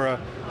oven or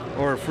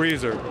a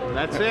freezer.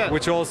 That's it.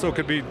 Which also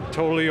could be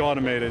totally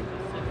automated.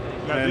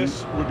 Now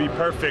this would be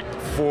perfect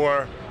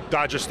for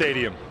Dodger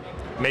Stadium,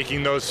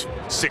 making those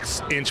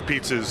 6-inch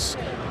pizzas.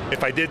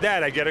 If I did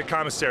that, I'd get a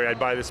commissary. I'd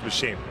buy this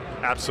machine.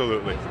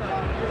 Absolutely.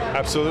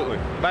 Absolutely.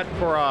 But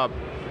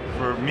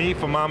for me,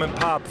 for mom and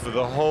pop,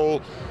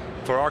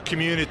 for our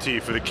community,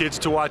 for the kids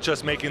to watch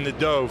us making the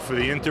dough, for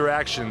the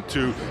interaction,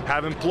 to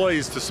have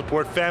employees, to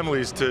support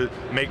families, to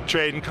make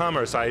trade and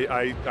commerce,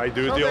 I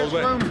do it the old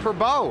way. So there's room for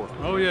both.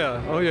 Oh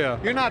yeah, oh yeah.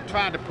 You're not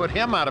trying to put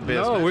him out of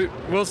business. No,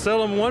 we'll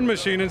sell him one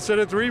machine instead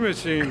of 3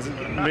 machines.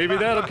 Maybe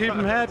that'll keep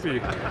him happy.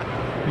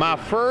 My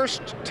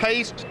first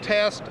taste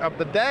test of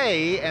the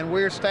day, and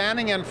we're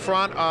standing in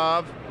front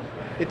of,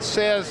 it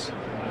says,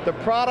 the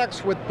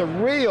products with the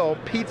real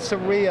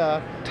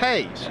pizzeria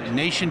taste.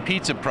 Nation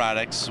Pizza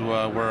Products,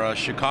 we're a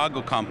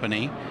Chicago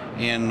company,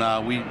 and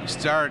we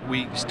started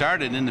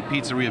in the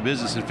pizzeria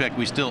business. In fact,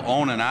 we still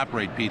own and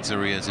operate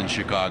pizzerias in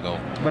Chicago.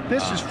 But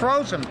this is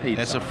frozen pizza.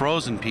 That's a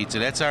frozen pizza.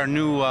 That's our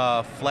new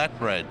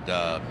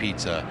flatbread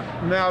pizza.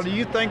 Now, do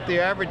you think the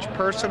average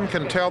person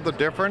can tell the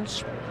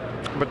difference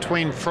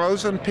between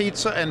frozen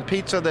pizza and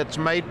pizza that's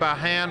made by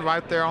hand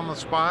right there on the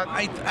spot?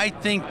 I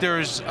think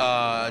there's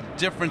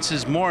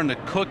differences more in the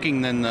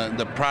cooking than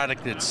the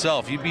product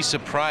itself. You'd be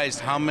surprised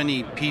how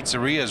many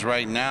pizzerias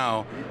right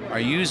now are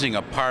using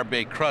a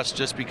par-baked crust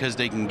just because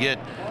they can get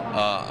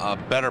a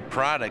better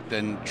product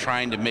than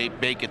trying to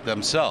bake it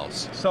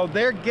themselves. So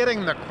they're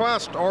getting the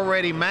crust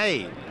already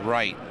made.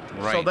 Right.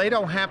 Right. So they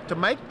don't have to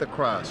make the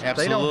crust.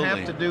 Absolutely. They don't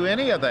have to do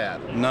any of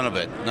that. None of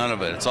it. None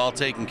of it. It's all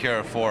taken care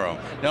of for them.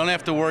 They don't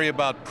have to worry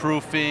about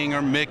proofing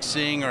or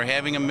mixing or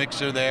having a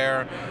mixer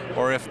there,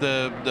 or if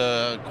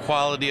the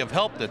quality of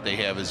help that they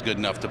have is good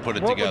enough to put it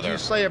together. What would you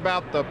say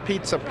about the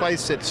pizza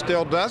place that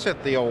still does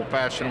it the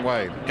old-fashioned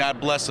way? God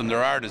bless them.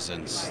 They're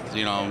artisans.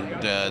 You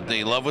know,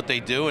 they love what they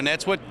do, and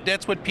that's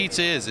what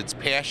pizza is. It's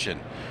passion.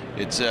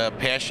 It's a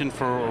passion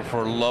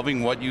for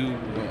loving what you.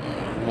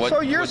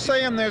 So you're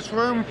saying there's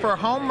room for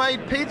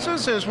homemade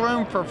pizzas? There's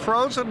room for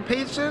frozen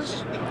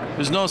pizzas?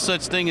 There's no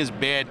such thing as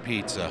bad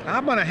pizza.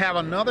 I'm going to have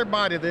another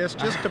bite of this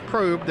just to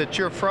prove that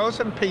your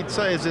frozen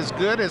pizza is as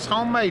good as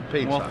homemade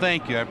pizza. Well,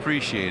 thank you. I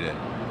appreciate it.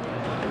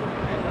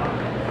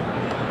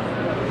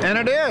 And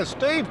it is.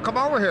 Steve, come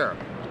over here.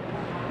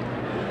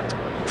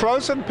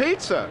 Frozen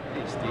pizza.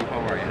 Hey, Steve, how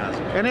are you?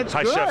 And it's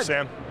Hi, good. Chef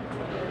Sam.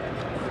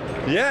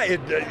 Yeah,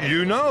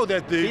 you know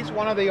that He's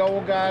one of the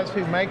old guys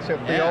who makes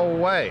it the old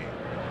way.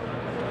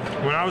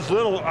 When I was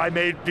little, I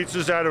made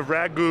pizzas out of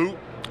ragu,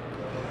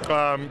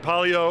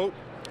 polio,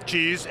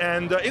 cheese,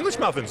 and English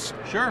muffins.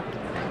 Sure.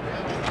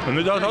 In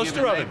the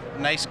toaster oven.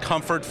 Nice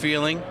comfort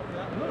feeling.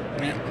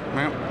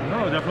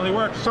 No, it definitely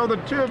works. So the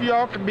two of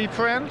y'all can be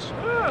friends?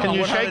 Can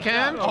you shake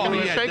hands? Can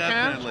you shake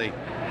definitely.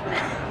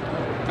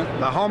 hands?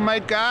 The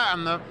homemade guy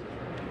and the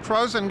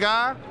frozen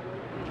guy?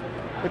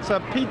 It's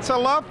a pizza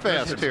love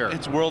fest here.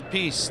 It's world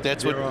peace.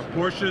 That's There are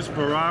Porsches,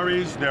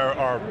 Ferraris, there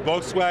are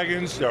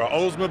Volkswagens, there are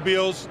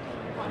Oldsmobiles.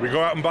 We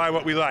go out and buy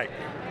what we like.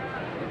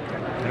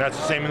 And that's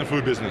the same in the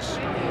food business.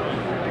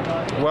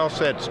 Well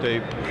said,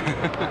 Steve.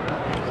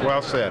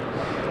 Well said.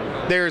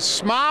 There's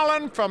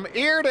smiling from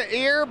ear to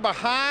ear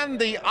behind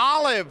the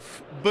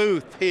olive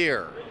booth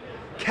here.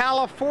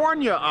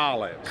 California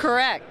olives.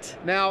 Correct.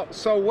 Now,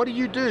 so what do?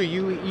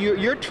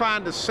 You're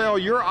trying to sell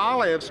your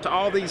olives to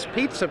all these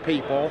pizza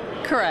people.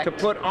 Correct. To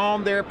put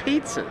on their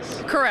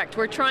pizzas. Correct.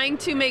 We're trying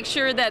to make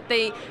sure that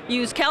they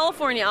use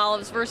California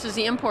olives versus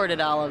the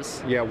imported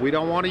olives. Yeah, we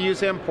don't want to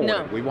use imported.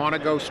 No. We want to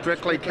go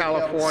strictly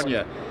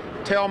California.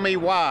 Tell me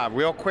why,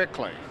 real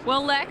quickly.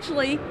 Well,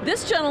 actually,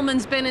 this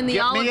gentleman's been in the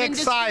olive industry. Get me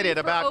excited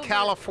about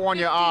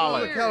California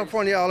olive. The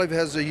California olive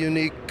has a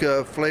unique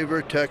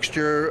flavor,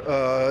 texture.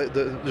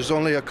 There's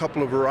only a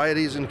couple of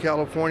varieties in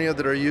California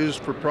that are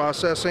used for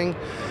processing,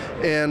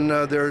 and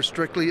they're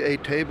strictly a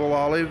table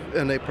olive,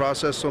 and they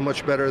process so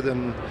much better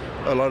than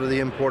a lot of the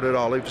imported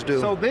olives do.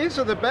 So these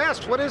are the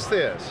best. What is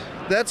this?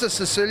 That's a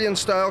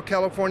Sicilian-style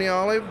California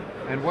olive.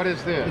 And what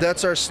is this?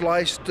 That's our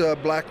sliced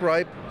black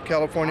ripe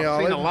California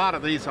olive. I've seen a lot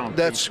of these on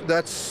That's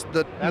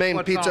the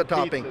main pizza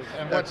topping. Pizzas.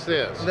 And what's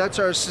this? That's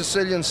our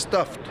Sicilian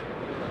stuffed.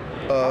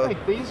 I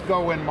think these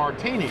go in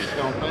martinis,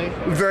 don't they?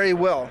 Very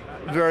well,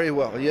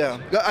 yeah.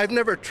 I've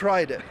never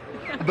tried it,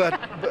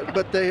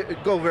 but they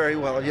go very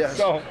well, yes.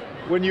 So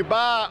when you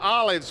buy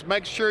olives,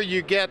 make sure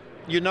you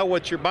know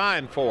what you're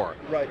buying for.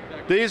 Right.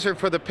 These are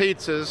for the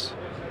pizzas.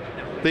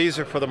 These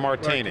are for the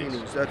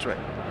martinis. That's right.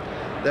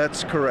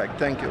 That's correct.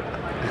 Thank you.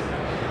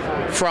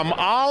 From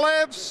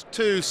olives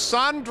to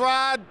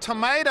sun-dried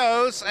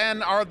tomatoes,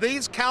 and are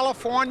these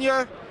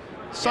California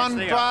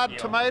sun-dried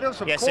tomatoes?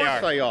 Of Yes,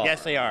 course they are.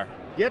 Yes, they are.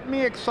 Get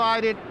me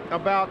excited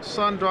about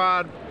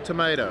sun-dried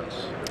tomatoes.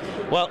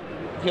 Well,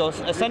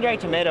 a sun-dried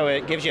tomato,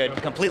 it gives you a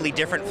completely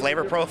different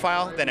flavor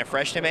profile than a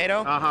fresh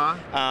tomato.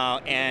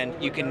 And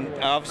you can,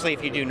 obviously,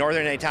 if you do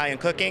Northern Italian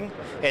cooking,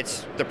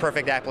 it's the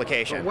perfect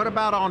application. But what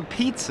about on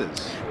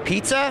pizzas?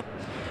 Pizza,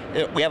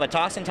 we have a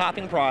toss and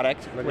topping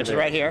product, which is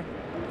right here.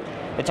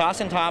 The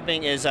toss and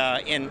topping is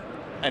in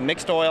a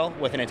mixed oil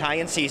with an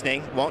Italian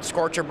seasoning. Won't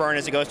scorch or burn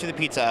as it goes through the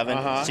pizza oven.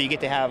 So you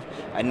get to have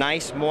a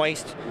nice,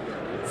 moist,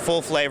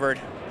 full-flavored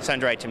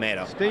sun-dried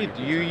tomato. Steve,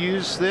 do you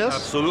use this?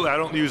 Absolutely. I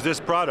don't use this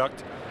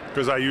product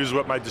because I use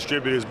what my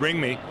distributors bring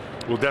me.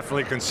 We'll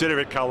definitely consider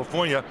it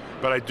California,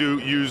 but I do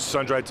use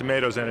sun-dried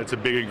tomatoes, and it's a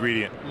big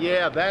ingredient.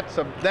 Yeah,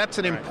 that's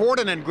an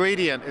important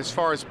ingredient as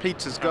far as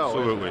pizzas go.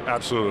 Absolutely,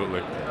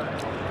 absolutely.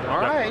 All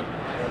right.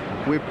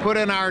 We put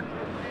in our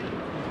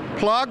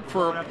plug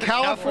for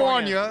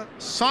California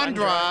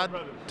sun-dried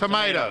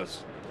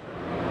tomatoes.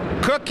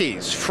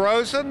 Cookies,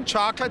 frozen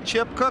chocolate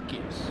chip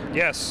cookies.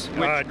 Yes.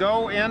 Which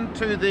go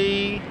into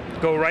the...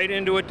 Go right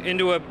into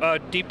a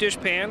deep dish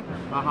pan,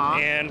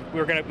 and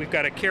we've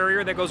got a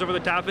carrier that goes over the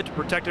top of it to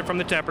protect it from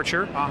the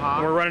temperature.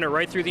 And we're running it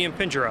right through the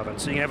impinger oven,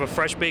 so you can have a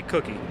fresh baked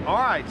cookie. All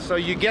right, so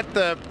you get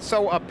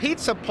so a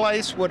pizza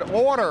place would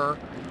order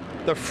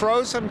the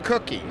frozen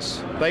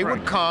cookies. They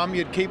would come,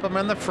 you'd keep them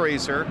in the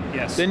freezer.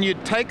 Yes. Then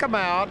you'd take them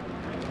out,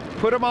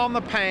 put them on the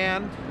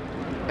pan,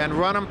 and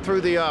run them through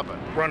the oven.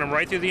 Run them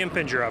right through the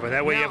impinger oven.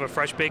 That way you have a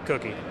fresh baked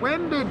cookie.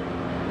 When did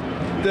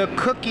the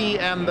cookie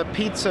and the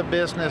pizza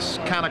business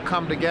kind of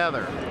come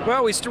together?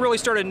 Well, we really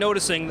started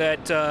noticing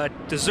that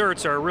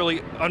desserts are a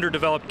really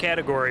underdeveloped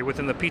category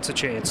within the pizza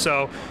chain.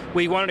 So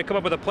we wanted to come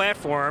up with a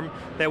platform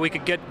that we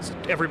could get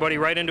everybody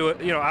right into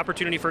a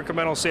opportunity for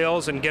incremental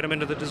sales and get them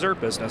into the dessert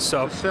business.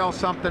 So to sell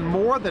something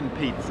more than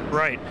pizza.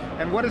 Right.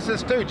 And what does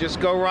this do? Just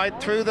go right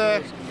through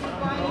the...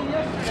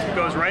 It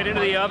goes right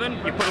into the oven.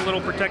 You put a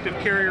little protective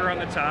carrier on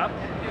the top.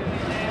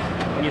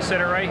 And you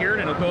set it right here,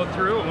 and it'll go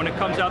through, and when it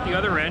comes out the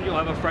other end, you'll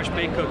have a fresh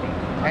baked cookie.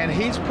 And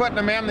he's putting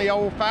them in the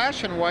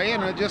old-fashioned way,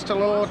 and just a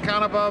little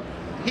kind of a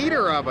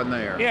heater oven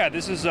there. Yeah,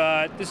 this is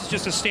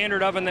just a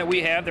standard oven that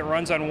we have that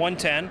runs on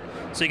 110,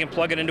 so you can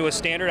plug it into a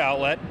standard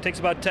outlet. It takes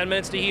about 10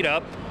 minutes to heat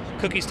up.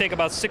 Cookies take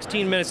about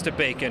 16 minutes to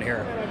bake in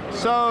here.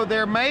 So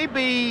there may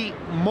be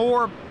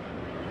more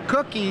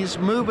cookies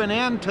moving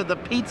into the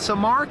pizza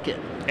market.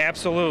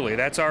 Absolutely,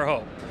 that's our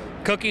hope.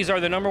 Cookies are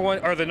the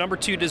number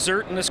 2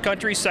 dessert in this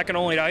country, second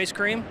only to ice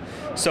cream.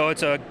 So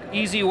it's an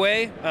easy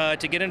way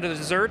to get into the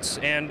desserts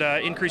and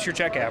increase your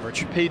check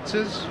average.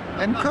 Pizzas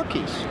and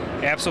cookies.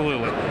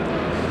 Absolutely.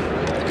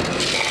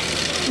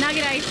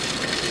 Nugget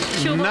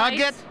ice. Chewable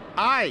Nugget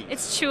ice.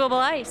 It's chewable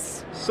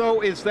ice.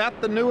 So is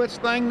that the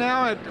newest thing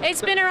now?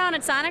 It's been around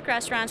at Sonic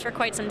restaurants for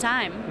quite some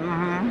time.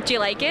 Mm-hmm. Do you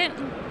like it?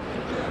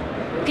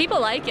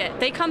 People like it.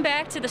 They come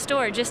back to the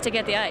store just to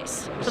get the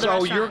ice for the So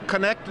restaurant. you're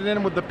connected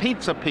in with the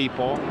pizza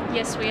people.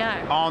 Yes, we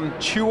are. On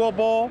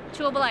chewable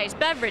ice.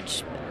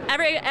 Beverage.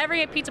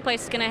 Every pizza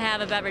place is going to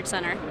have a beverage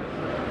center.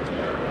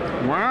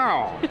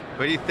 Wow.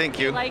 What do you think,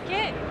 You like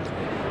it?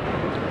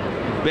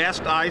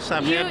 Best ice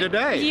I've had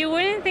today. You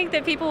wouldn't think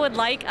that people would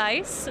like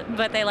ice,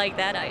 but they like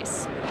that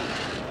ice.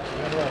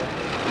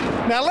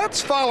 Now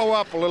let's follow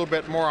up a little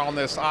bit more on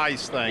this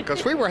ice thing,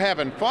 because we were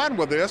having fun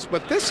with this,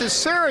 but this is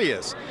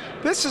serious.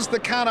 This is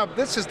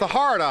the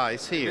hard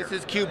ice here. This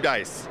is cubed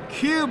ice.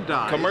 Cubed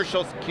ice.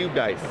 Commercial cubed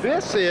ice.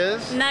 This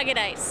is Nugget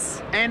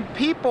ice. And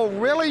people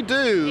really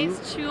do.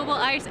 It's chewable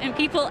ice, and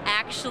people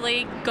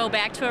actually go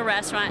back to a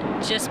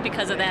restaurant just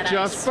because of that ice.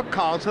 Just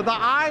because of the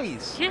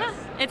ice. Yeah,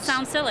 it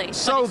sounds silly.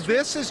 So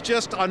this is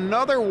just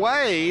another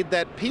way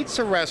that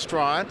pizza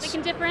restaurants They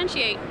can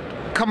differentiate.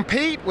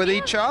 compete with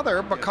each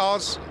other,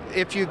 because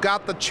if you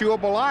got the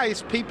chewable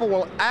ice, people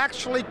will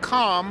actually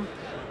come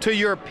to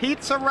your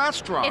pizza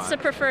restaurant. It's the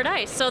preferred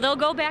ice, so they'll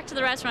go back to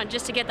the restaurant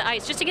just to get the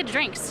ice, just to get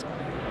drinks,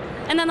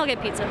 and then they'll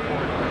get pizza.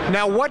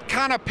 Now, what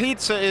kind of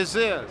pizza is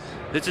this?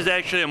 This is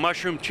actually a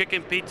mushroom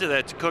chicken pizza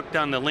that's cooked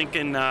on the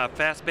Lincoln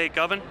fast bake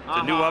oven. It's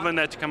a new oven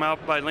that's come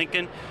out by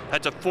Lincoln.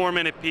 That's a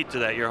 4-minute pizza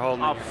that you're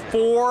holding. A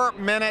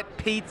 4-minute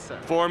pizza.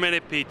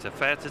 4-minute pizza,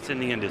 fastest in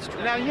the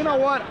industry. Now, you know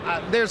what?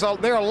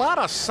 There are a lot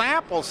of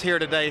samples here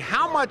today.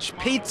 How much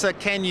pizza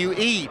can you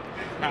eat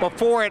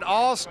before it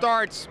all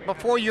starts,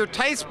 before your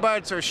taste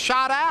buds are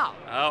shot out?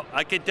 Oh,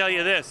 I can tell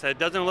you this, it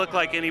doesn't look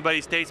like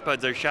anybody's taste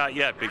buds are shot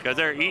yet, because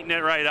they're eating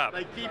it right up.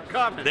 They keep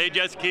coming. They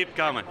just keep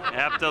coming,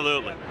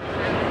 absolutely.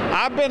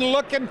 I've been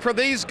looking for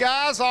these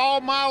guys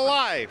all my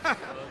life.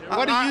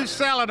 What are you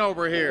selling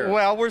over here?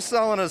 Well, we're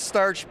selling a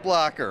starch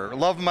blocker.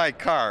 Love my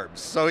carbs.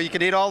 So you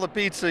can eat all the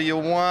pizza you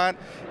want,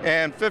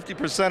 and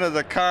 50% of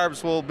the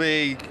carbs will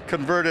be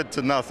converted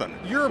to nothing.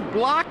 You're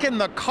blocking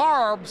the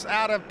carbs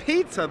out of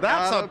pizza.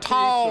 That's a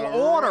tall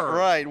order.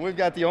 Right. We've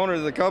got the owner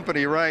of the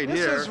company right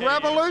here. This is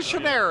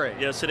revolutionary.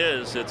 Yes, it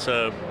is. It's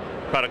a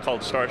product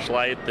called Starch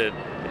Light that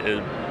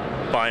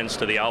binds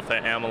to the alpha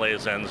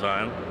amylase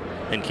enzyme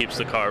and keeps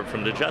the carb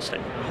from digesting.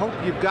 I hope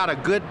you've got a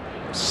good,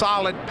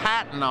 solid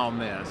patent on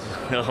this.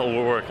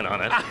 We're working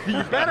on it.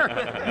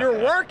 You're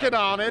working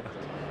on it.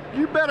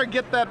 You better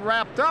get that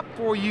wrapped up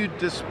before you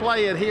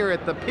display it here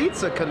at the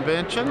pizza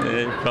convention.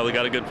 You probably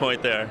got a good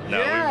point there. No,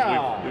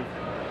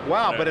 yeah.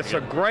 Wow, but it's a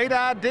great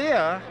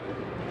idea.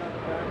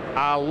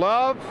 I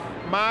love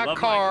my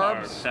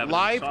carbs.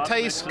 Life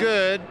tastes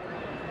good.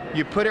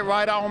 You put it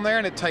right on there,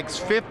 and it takes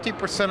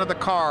 50% of the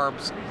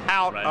carbs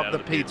out of the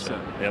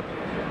pizza. Yep.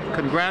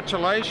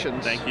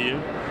 Congratulations. Thank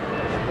you.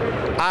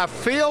 I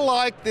feel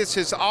like this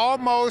is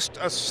almost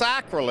a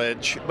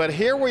sacrilege, but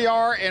here we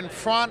are in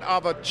front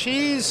of a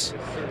cheese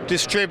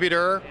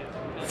distributor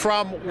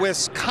from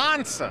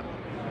Wisconsin.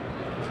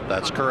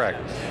 That's correct.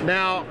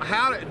 Now,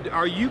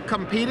 are you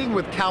competing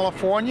with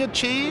California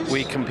cheese?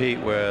 We compete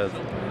with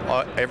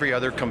every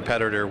other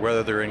competitor,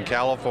 whether they're in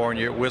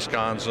California,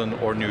 Wisconsin,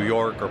 or New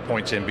York, or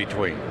points in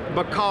between.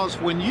 Because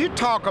when you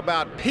talk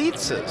about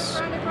pizzas,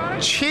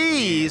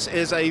 cheese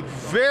is a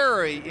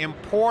very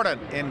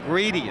important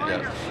ingredient.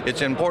 Yeah.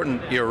 It's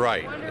important, you're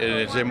right.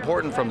 It's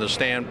important from the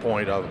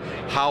standpoint of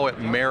how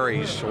it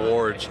marries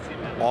towards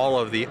all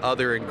of the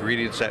other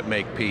ingredients that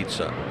make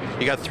pizza.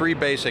 You got 3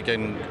 basic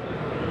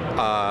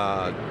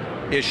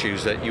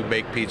issues that you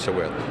make pizza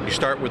with. You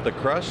start with the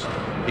crust,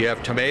 you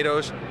have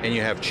tomatoes, and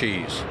you have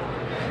cheese.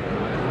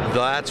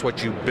 That's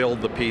what you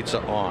build the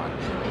pizza on.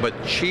 But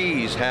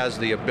cheese has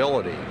the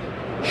ability,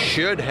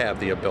 should have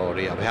the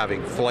ability of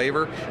having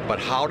flavor, but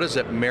how does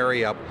it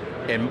marry up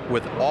and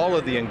with all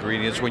of the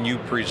ingredients when you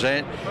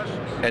present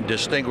and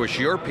distinguish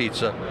your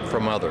pizza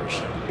from others?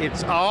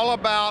 It's all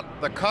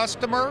about the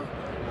customer,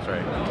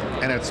 That's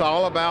right. And it's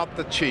all about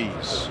the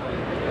cheese.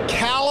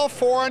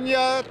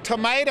 California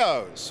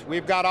tomatoes.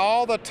 We've got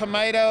all the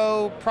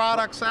tomato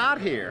products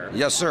out here.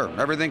 Yes, sir.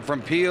 Everything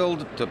from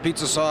peeled to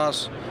pizza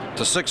sauce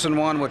to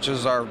 6-in-1, which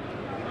is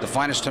the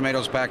finest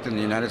tomatoes packed in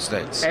the United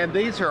States. And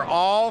these are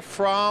all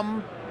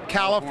from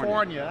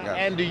California. Yes.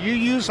 And do you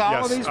use all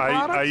of these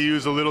products? I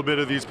use a little bit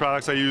of these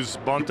products. I use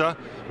Bonta,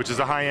 which is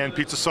a high-end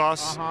pizza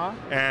sauce.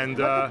 And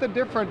look at the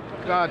different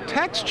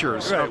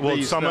textures right, of well,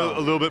 these. some are a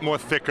little bit more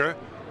thicker.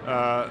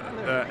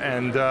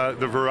 And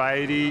the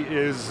variety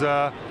is,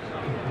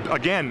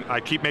 again,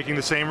 I keep making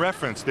the same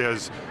reference.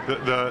 There's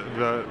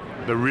the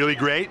really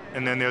great,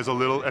 and then there's a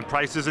little, and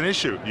price is an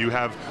issue. You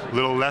have a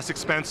little less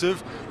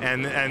expensive,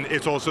 and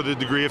it's also the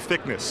degree of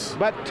thickness.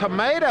 But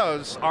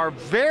tomatoes are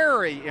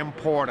very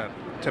important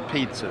to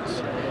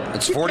pizzas.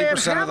 It's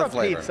 40% of the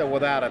flavor. You can't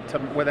have a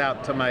pizza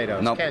without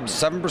tomatoes, No, can you?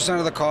 7%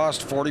 of the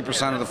cost,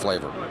 40% of the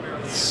flavor.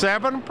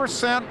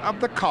 7% of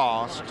the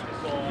cost,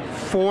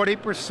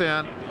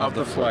 40% of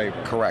the flavor.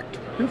 Correct.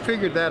 Who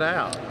figured that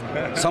out?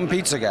 Some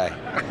pizza guy.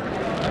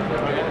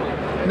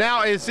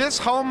 Now, is this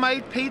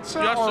homemade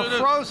pizza or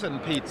frozen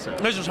pizza?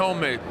 This is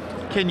homemade.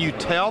 Can you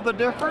tell the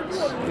difference?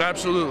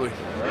 Absolutely.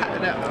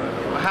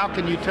 How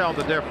can you tell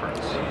the difference?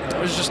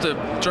 It's just a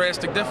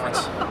drastic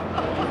difference.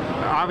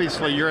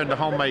 Obviously, you're into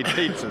homemade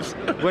pizzas.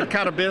 What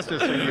kind of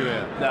business are you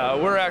in? No,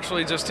 we're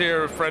actually just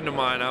here, a friend of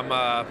mine.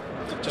 I'm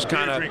just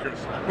kind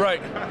of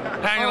right,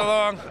 hanging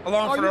along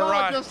for the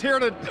ride. Just here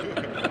to.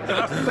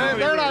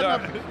 They're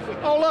not.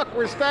 Oh, look,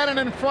 we're standing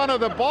in front of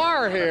the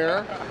bar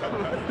here.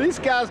 These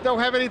guys don't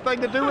have anything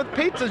to do with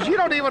pizzas. You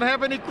don't even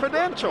have any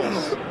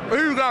credentials.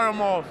 You got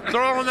them all.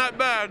 They're all in that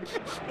bag.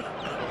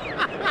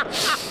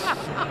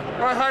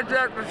 I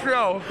hijacked the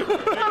show.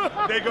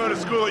 They go to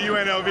school at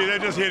UNLV. They're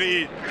just here to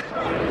eat.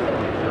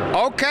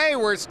 Okay,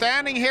 we're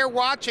standing here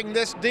watching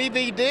this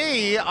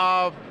DVD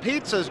of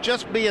pizzas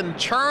just being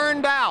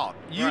churned out.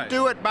 You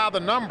do it by the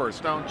numbers,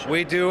 don't you?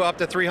 We do up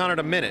to 300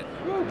 a minute.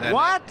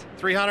 What?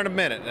 300 a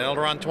minute, and it'll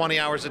run 20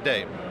 hours a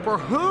day. For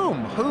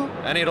whom? Who?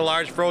 Any of the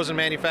large frozen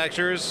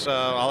manufacturers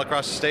all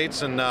across the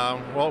states, and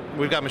well,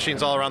 we've got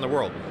machines all around the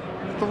world.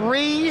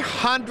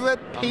 300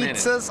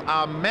 pizzas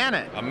a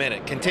minute. A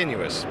minute,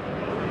 continuous.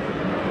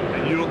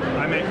 And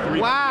I make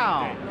 300.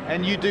 Wow.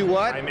 And you do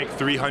what? I make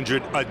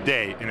 300 a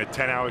day in a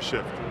 10-hour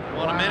shift.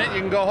 Well, in a minute you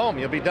can go home.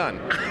 You'll be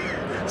done.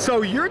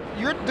 So you're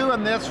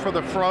doing this for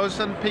the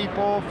frozen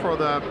people, for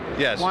the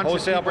ones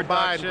wholesale that people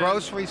buy in production.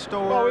 grocery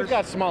stores? Well, we've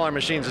got smaller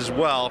machines as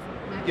well.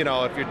 You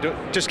know, if you're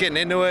just getting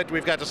into it,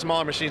 we've got the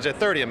smaller machines at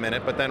 30 a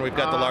minute, but then we've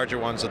got the larger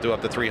ones that do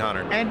up to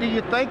 300. And do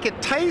you think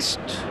it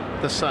tastes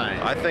the same?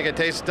 I think it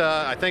tastes.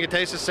 I think it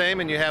tastes the same,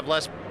 and you have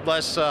less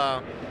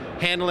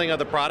handling of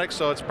the product,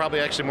 so it's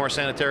probably actually more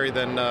sanitary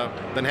than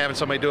having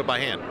somebody do it by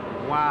hand.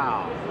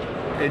 Wow.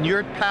 And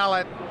your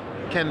palate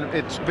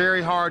it's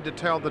very hard to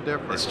tell the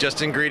difference. It's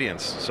just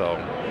ingredients, so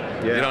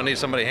you don't need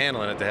somebody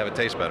handling it to have it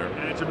taste better.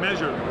 And it's a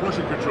measure of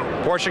portion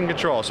control. Portion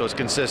control, so it's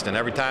consistent.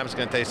 Every time it's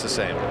going to taste the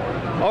same.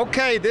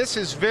 Okay, this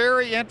is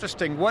very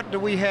interesting. What do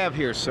we have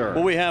here, sir?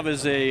 What we have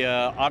is a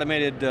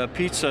automated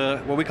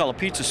pizza, what we call a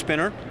pizza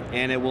spinner,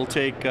 and it will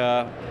take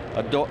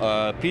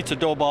a pizza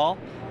dough ball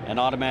and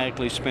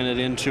automatically spin it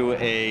into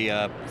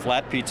a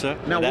flat pizza.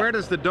 Now, where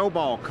does the dough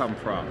ball come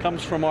from?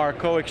 Comes from our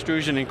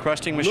co-extrusion and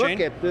crusting machine. Look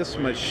at this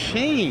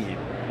machine.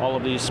 All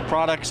of these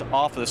products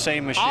off of the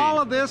same machine.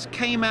 All of this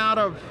came out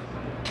of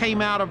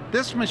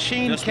this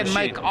machine.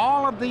 Make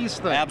all of these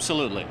things.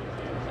 Absolutely.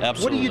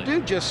 Absolutely. What do you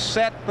do? Just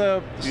set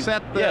the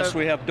Yes,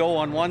 we have dough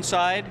on one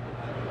side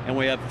and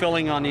we have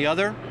filling on the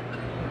other.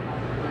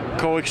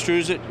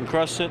 Co-extrudes it and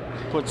crusts it,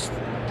 puts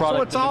product.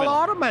 So it's all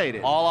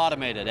automated. All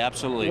automated,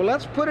 absolutely. Well,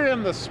 let's put it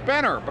in the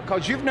spinner,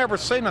 because you've never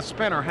seen a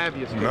spinner, have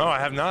you, Steve? No, I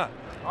have not.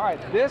 All right,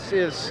 this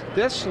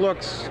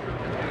looks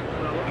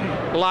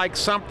like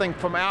something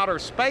from outer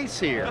space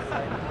here.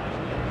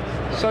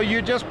 So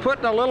you're just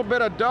putting a little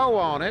bit of dough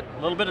on it.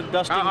 A little bit of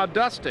dusting.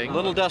 A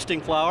little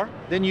dusting flour.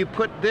 Then you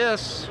put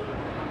this.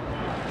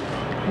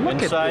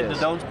 Look inside at this.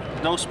 the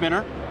dough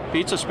spinner,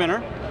 pizza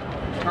spinner.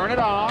 Turn it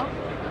on.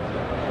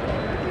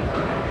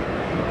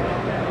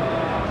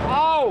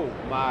 Oh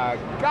my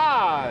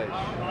gosh!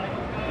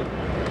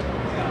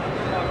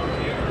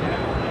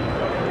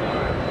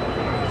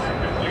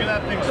 Look at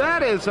that thing.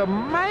 That is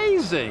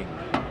amazing.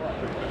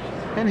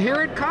 And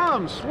here it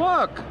comes.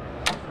 Look.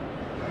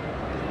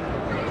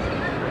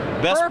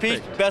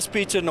 Best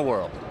pizza in the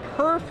world.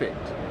 Perfect.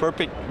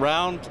 Perfect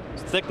round,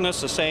 thickness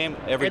the same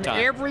every time.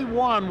 And every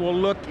one will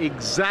look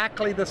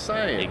exactly the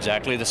same.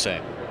 Exactly the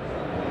same.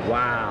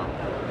 Wow.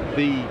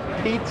 The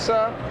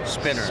pizza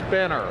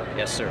spinner.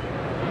 Yes, sir.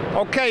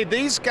 Okay,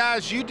 these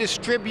guys, you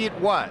distribute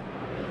what?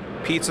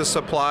 Pizza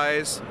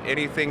supplies,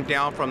 anything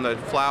down from the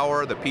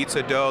flour, the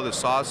pizza dough, the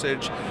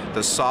sausage,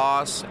 the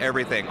sauce,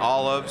 everything.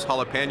 Olives,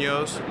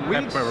 jalapenos,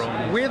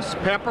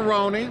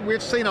 pepperoni.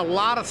 We've seen a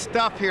lot of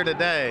stuff here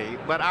today,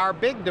 but our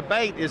big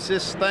debate is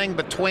this thing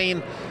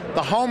between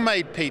the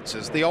homemade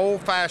pizzas, the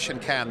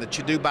old-fashioned kind that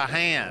you do by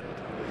hand,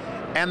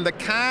 and the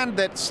kind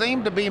that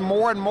seem to be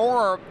more and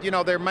more, you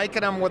know, they're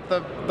making them with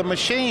the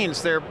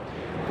machines. They're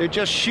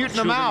just shooting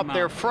them out.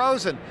 They're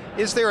frozen.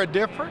 Is there a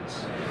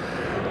difference?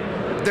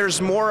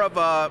 There's more of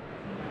a,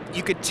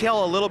 you could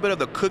tell a little bit of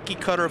the cookie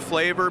cutter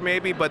flavor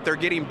maybe, but they're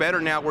getting better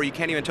now where you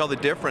can't even tell the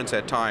difference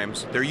at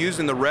times. They're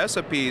using the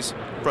recipes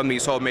from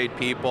these homemade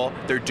people,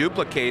 they're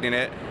duplicating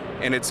it,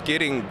 and it's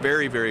getting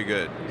very, very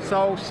good.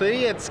 So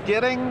see, it's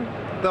getting,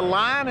 the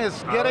line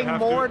is getting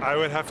more. I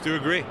would have to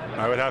agree.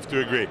 I would have to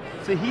agree.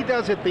 See, he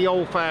does it the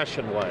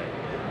old-fashioned way.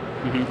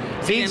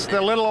 He's the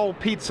little old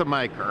pizza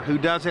maker who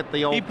does it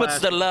the old-fashioned way. He puts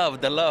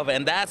the love,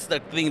 and that's the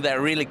thing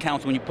that really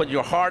counts. When you put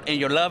your heart and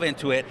your love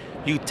into it,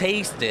 you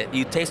taste it.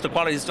 You taste the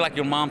quality. It's like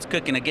your mom's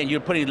cooking. Again, you're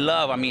putting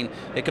love. I mean,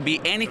 it could be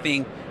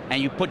anything,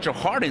 and you put your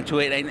heart into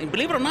it, and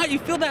believe it or not, you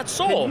feel that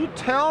soul. Can you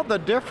tell the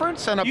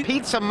difference in a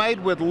pizza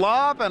made with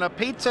love and a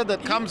pizza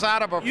that comes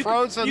out of a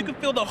frozen? You can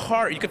feel the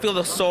heart. You can feel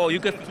the soul. You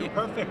could.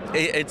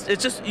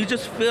 It's just, you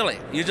just feel it.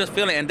 You just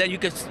feel it, and then you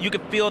could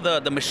feel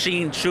the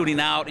machine shooting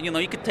out. You know,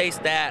 you could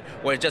taste that,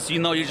 where it's just, you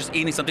know, you're just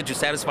eating something to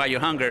satisfy your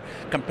hunger,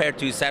 compared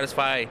to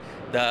satisfy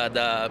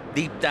the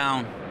deep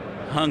down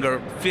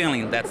hunger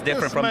feeling that's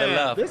different from the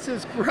love. This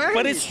is great.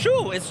 But it's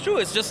true. It's true.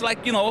 It's just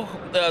like, you know,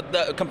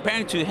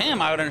 comparing to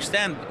him, I would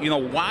understand, you know,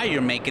 why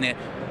you're making it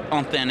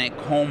authentic,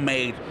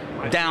 homemade,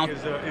 down.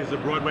 Is a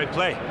Broadway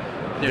play.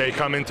 They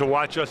come in to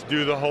watch us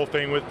do the whole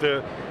thing with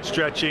the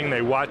stretching.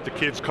 They watch the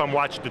kids come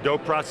watch the dough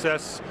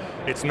process.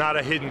 It's not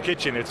a hidden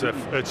kitchen. It's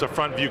a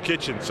front view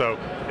kitchen. So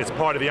it's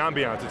part of the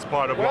ambiance. It's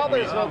part of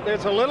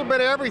there's a little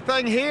bit of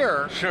everything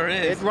here. Sure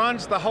is. It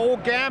runs the whole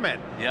gamut.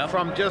 Yep.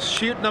 From just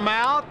shooting them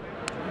out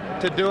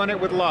to doing it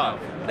with love.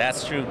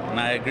 That's true, and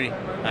I agree.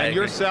 And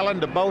you're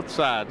selling to both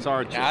sides,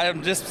 aren't you?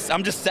 I'm just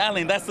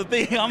selling. That's the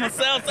thing. I'm gonna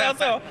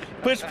sell.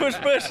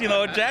 Push. You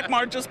know, Jack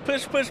Mart just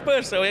push.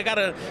 So we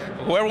gotta,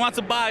 whoever wants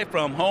to buy,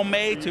 from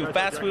homemade to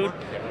fast food,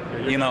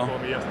 you know,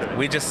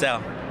 we just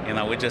sell. You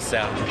know, we just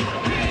sell.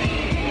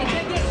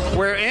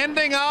 We're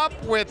ending up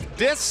with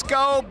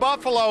disco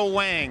buffalo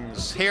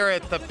wings here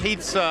at the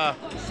Pizza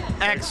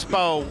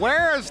Expo.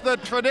 Where's the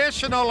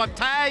traditional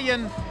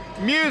Italian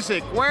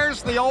music?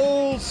 Where's the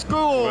old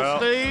school,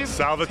 Steve?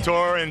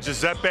 Salvatore and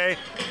Giuseppe,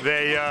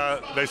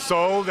 they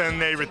sold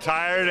and they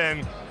retired,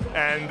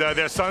 and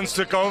their sons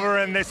took over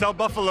and they sell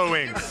buffalo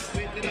wings.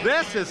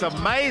 This is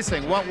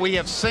amazing what we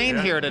have seen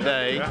here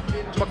today,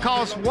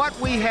 because what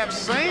we have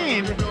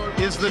seen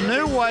is the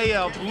new way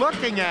of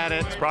looking at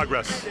it. It's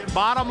progress.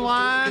 Bottom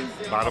line,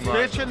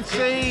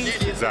 efficiency,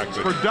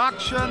 exactly.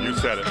 Production, you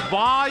said it.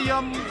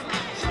 Volume.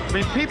 I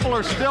mean, people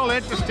are still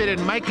interested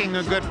in making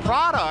a good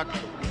product,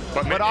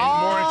 but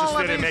all more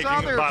interested of in these making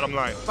other bottom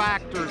line.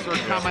 factors are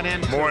coming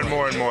in. More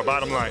and more.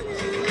 Bottom line.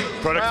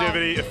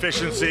 Productivity,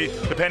 efficiency,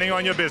 depending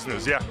on your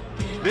business,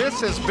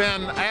 This has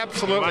been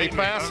absolutely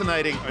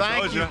fascinating.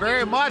 Thank you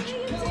very much.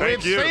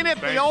 We've seen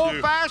it the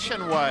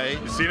old-fashioned way,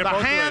 the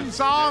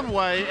hands-on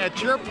way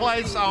at your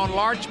place on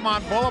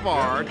Larchmont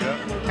Boulevard,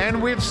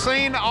 and we've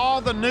seen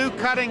all the new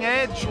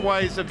cutting-edge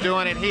ways of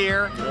doing it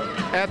here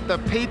at the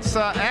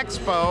Pizza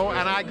Expo,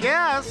 and I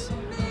guess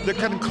the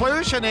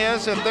conclusion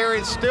is that there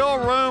is still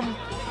room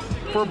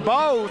for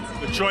both.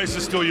 The choice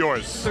is still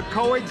yours. To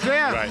coexist.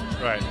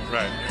 Right.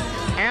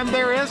 And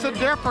there is a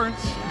difference,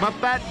 but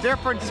that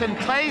difference in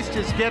taste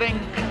is getting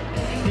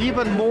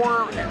even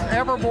more,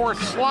 ever more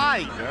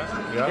slight.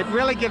 It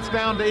really gets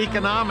down to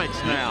economics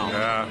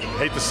now.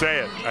 Hate to say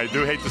it. I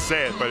do hate to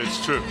say it, but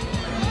it's true.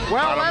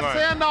 Well, let's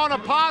end on a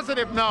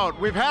positive note.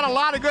 We've had a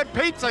lot of good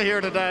pizza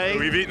here today.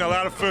 We've eaten a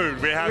lot of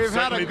food. We've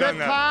had a good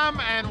time,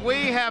 and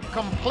we have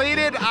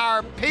completed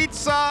our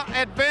pizza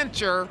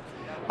adventure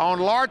on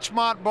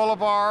Larchmont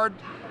Boulevard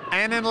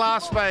and in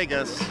Las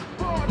Vegas,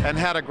 and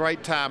had a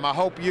great time. I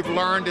hope you've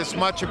learned as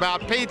much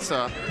about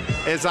pizza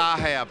as I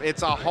have.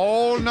 It's a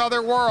whole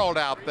nother world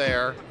out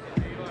there,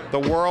 the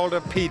world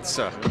of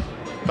pizza.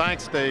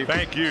 Thanks, Steve.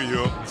 Thank you,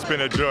 Huell. It's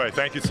been a joy.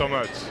 Thank you so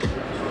much.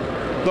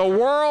 The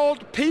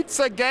World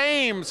Pizza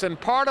Games, and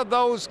part of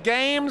those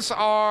games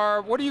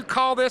are, what do you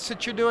call this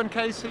that you're doing,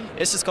 Casey?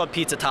 It's just called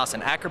Pizza Toss,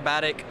 an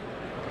acrobatic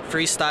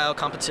freestyle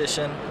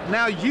competition.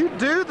 Now, you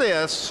do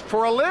this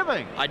for a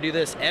living. I do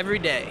this every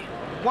day.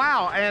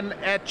 Wow, and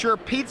at your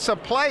pizza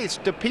place,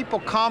 do people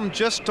come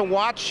just to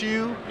watch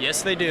you?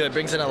 Yes, they do. It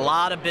brings in a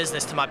lot of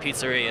business to my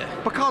pizzeria.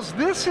 Because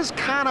this is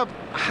kind of,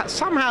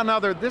 somehow or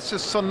another, this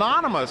is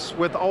synonymous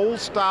with old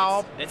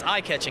style. It's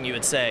eye-catching, you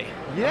would say.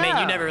 Yeah. I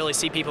mean, you never really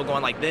see people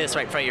going like this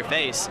right in front of your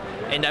face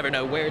and never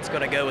know where it's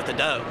going to go with the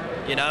dough,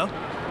 you know?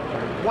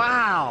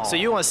 Wow. So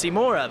you want to see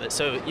more of it,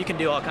 so you can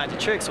do all kinds of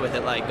tricks with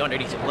it, like go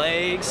underneath your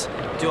legs,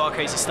 do all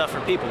crazy stuff for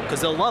people,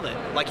 because they'll love it.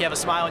 Like you have a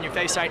smile on your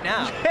face right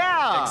now.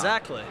 Yeah.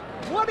 Exactly.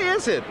 What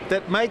is it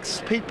that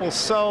makes people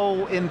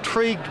so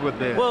intrigued with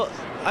this? Well,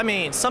 I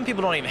mean, some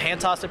people don't even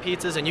hand toss their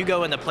pizzas, and you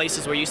go in the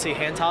places where you see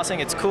hand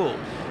tossing, it's cool.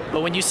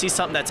 But when you see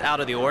something that's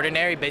out of the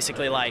ordinary,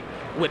 basically like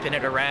whipping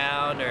it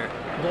around or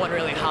going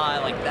really high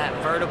like that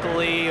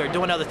vertically or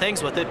doing other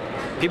things with it,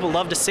 people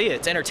love to see it.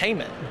 It's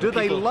entertainment. Do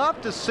they love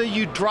to see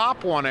you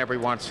drop one every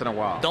once in a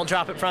while? Don't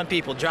drop it in front of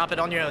people. Drop it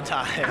on your own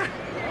time.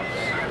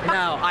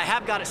 No, I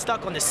have got it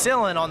stuck on the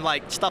ceiling on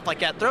like stuff like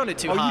that, thrown it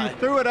too high. Oh, you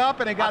threw it up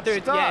and it got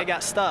stuck? Yeah, it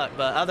got stuck.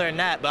 But other than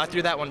that, I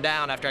threw that one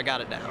down after I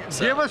got it down.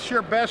 So. Give us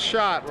your best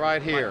shot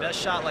right here. My best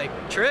shot, like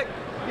trick?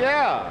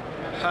 Yeah.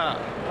 Huh.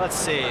 Let's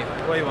see.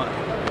 What do you want?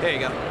 Here you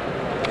go.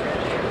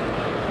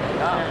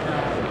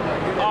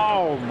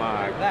 Oh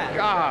my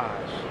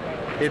gosh.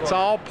 It's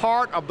all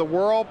part of the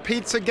World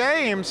Pizza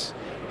Games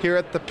here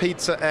at the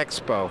Pizza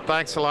Expo.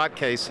 Thanks a lot,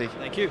 Casey.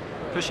 Thank you.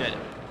 Appreciate it.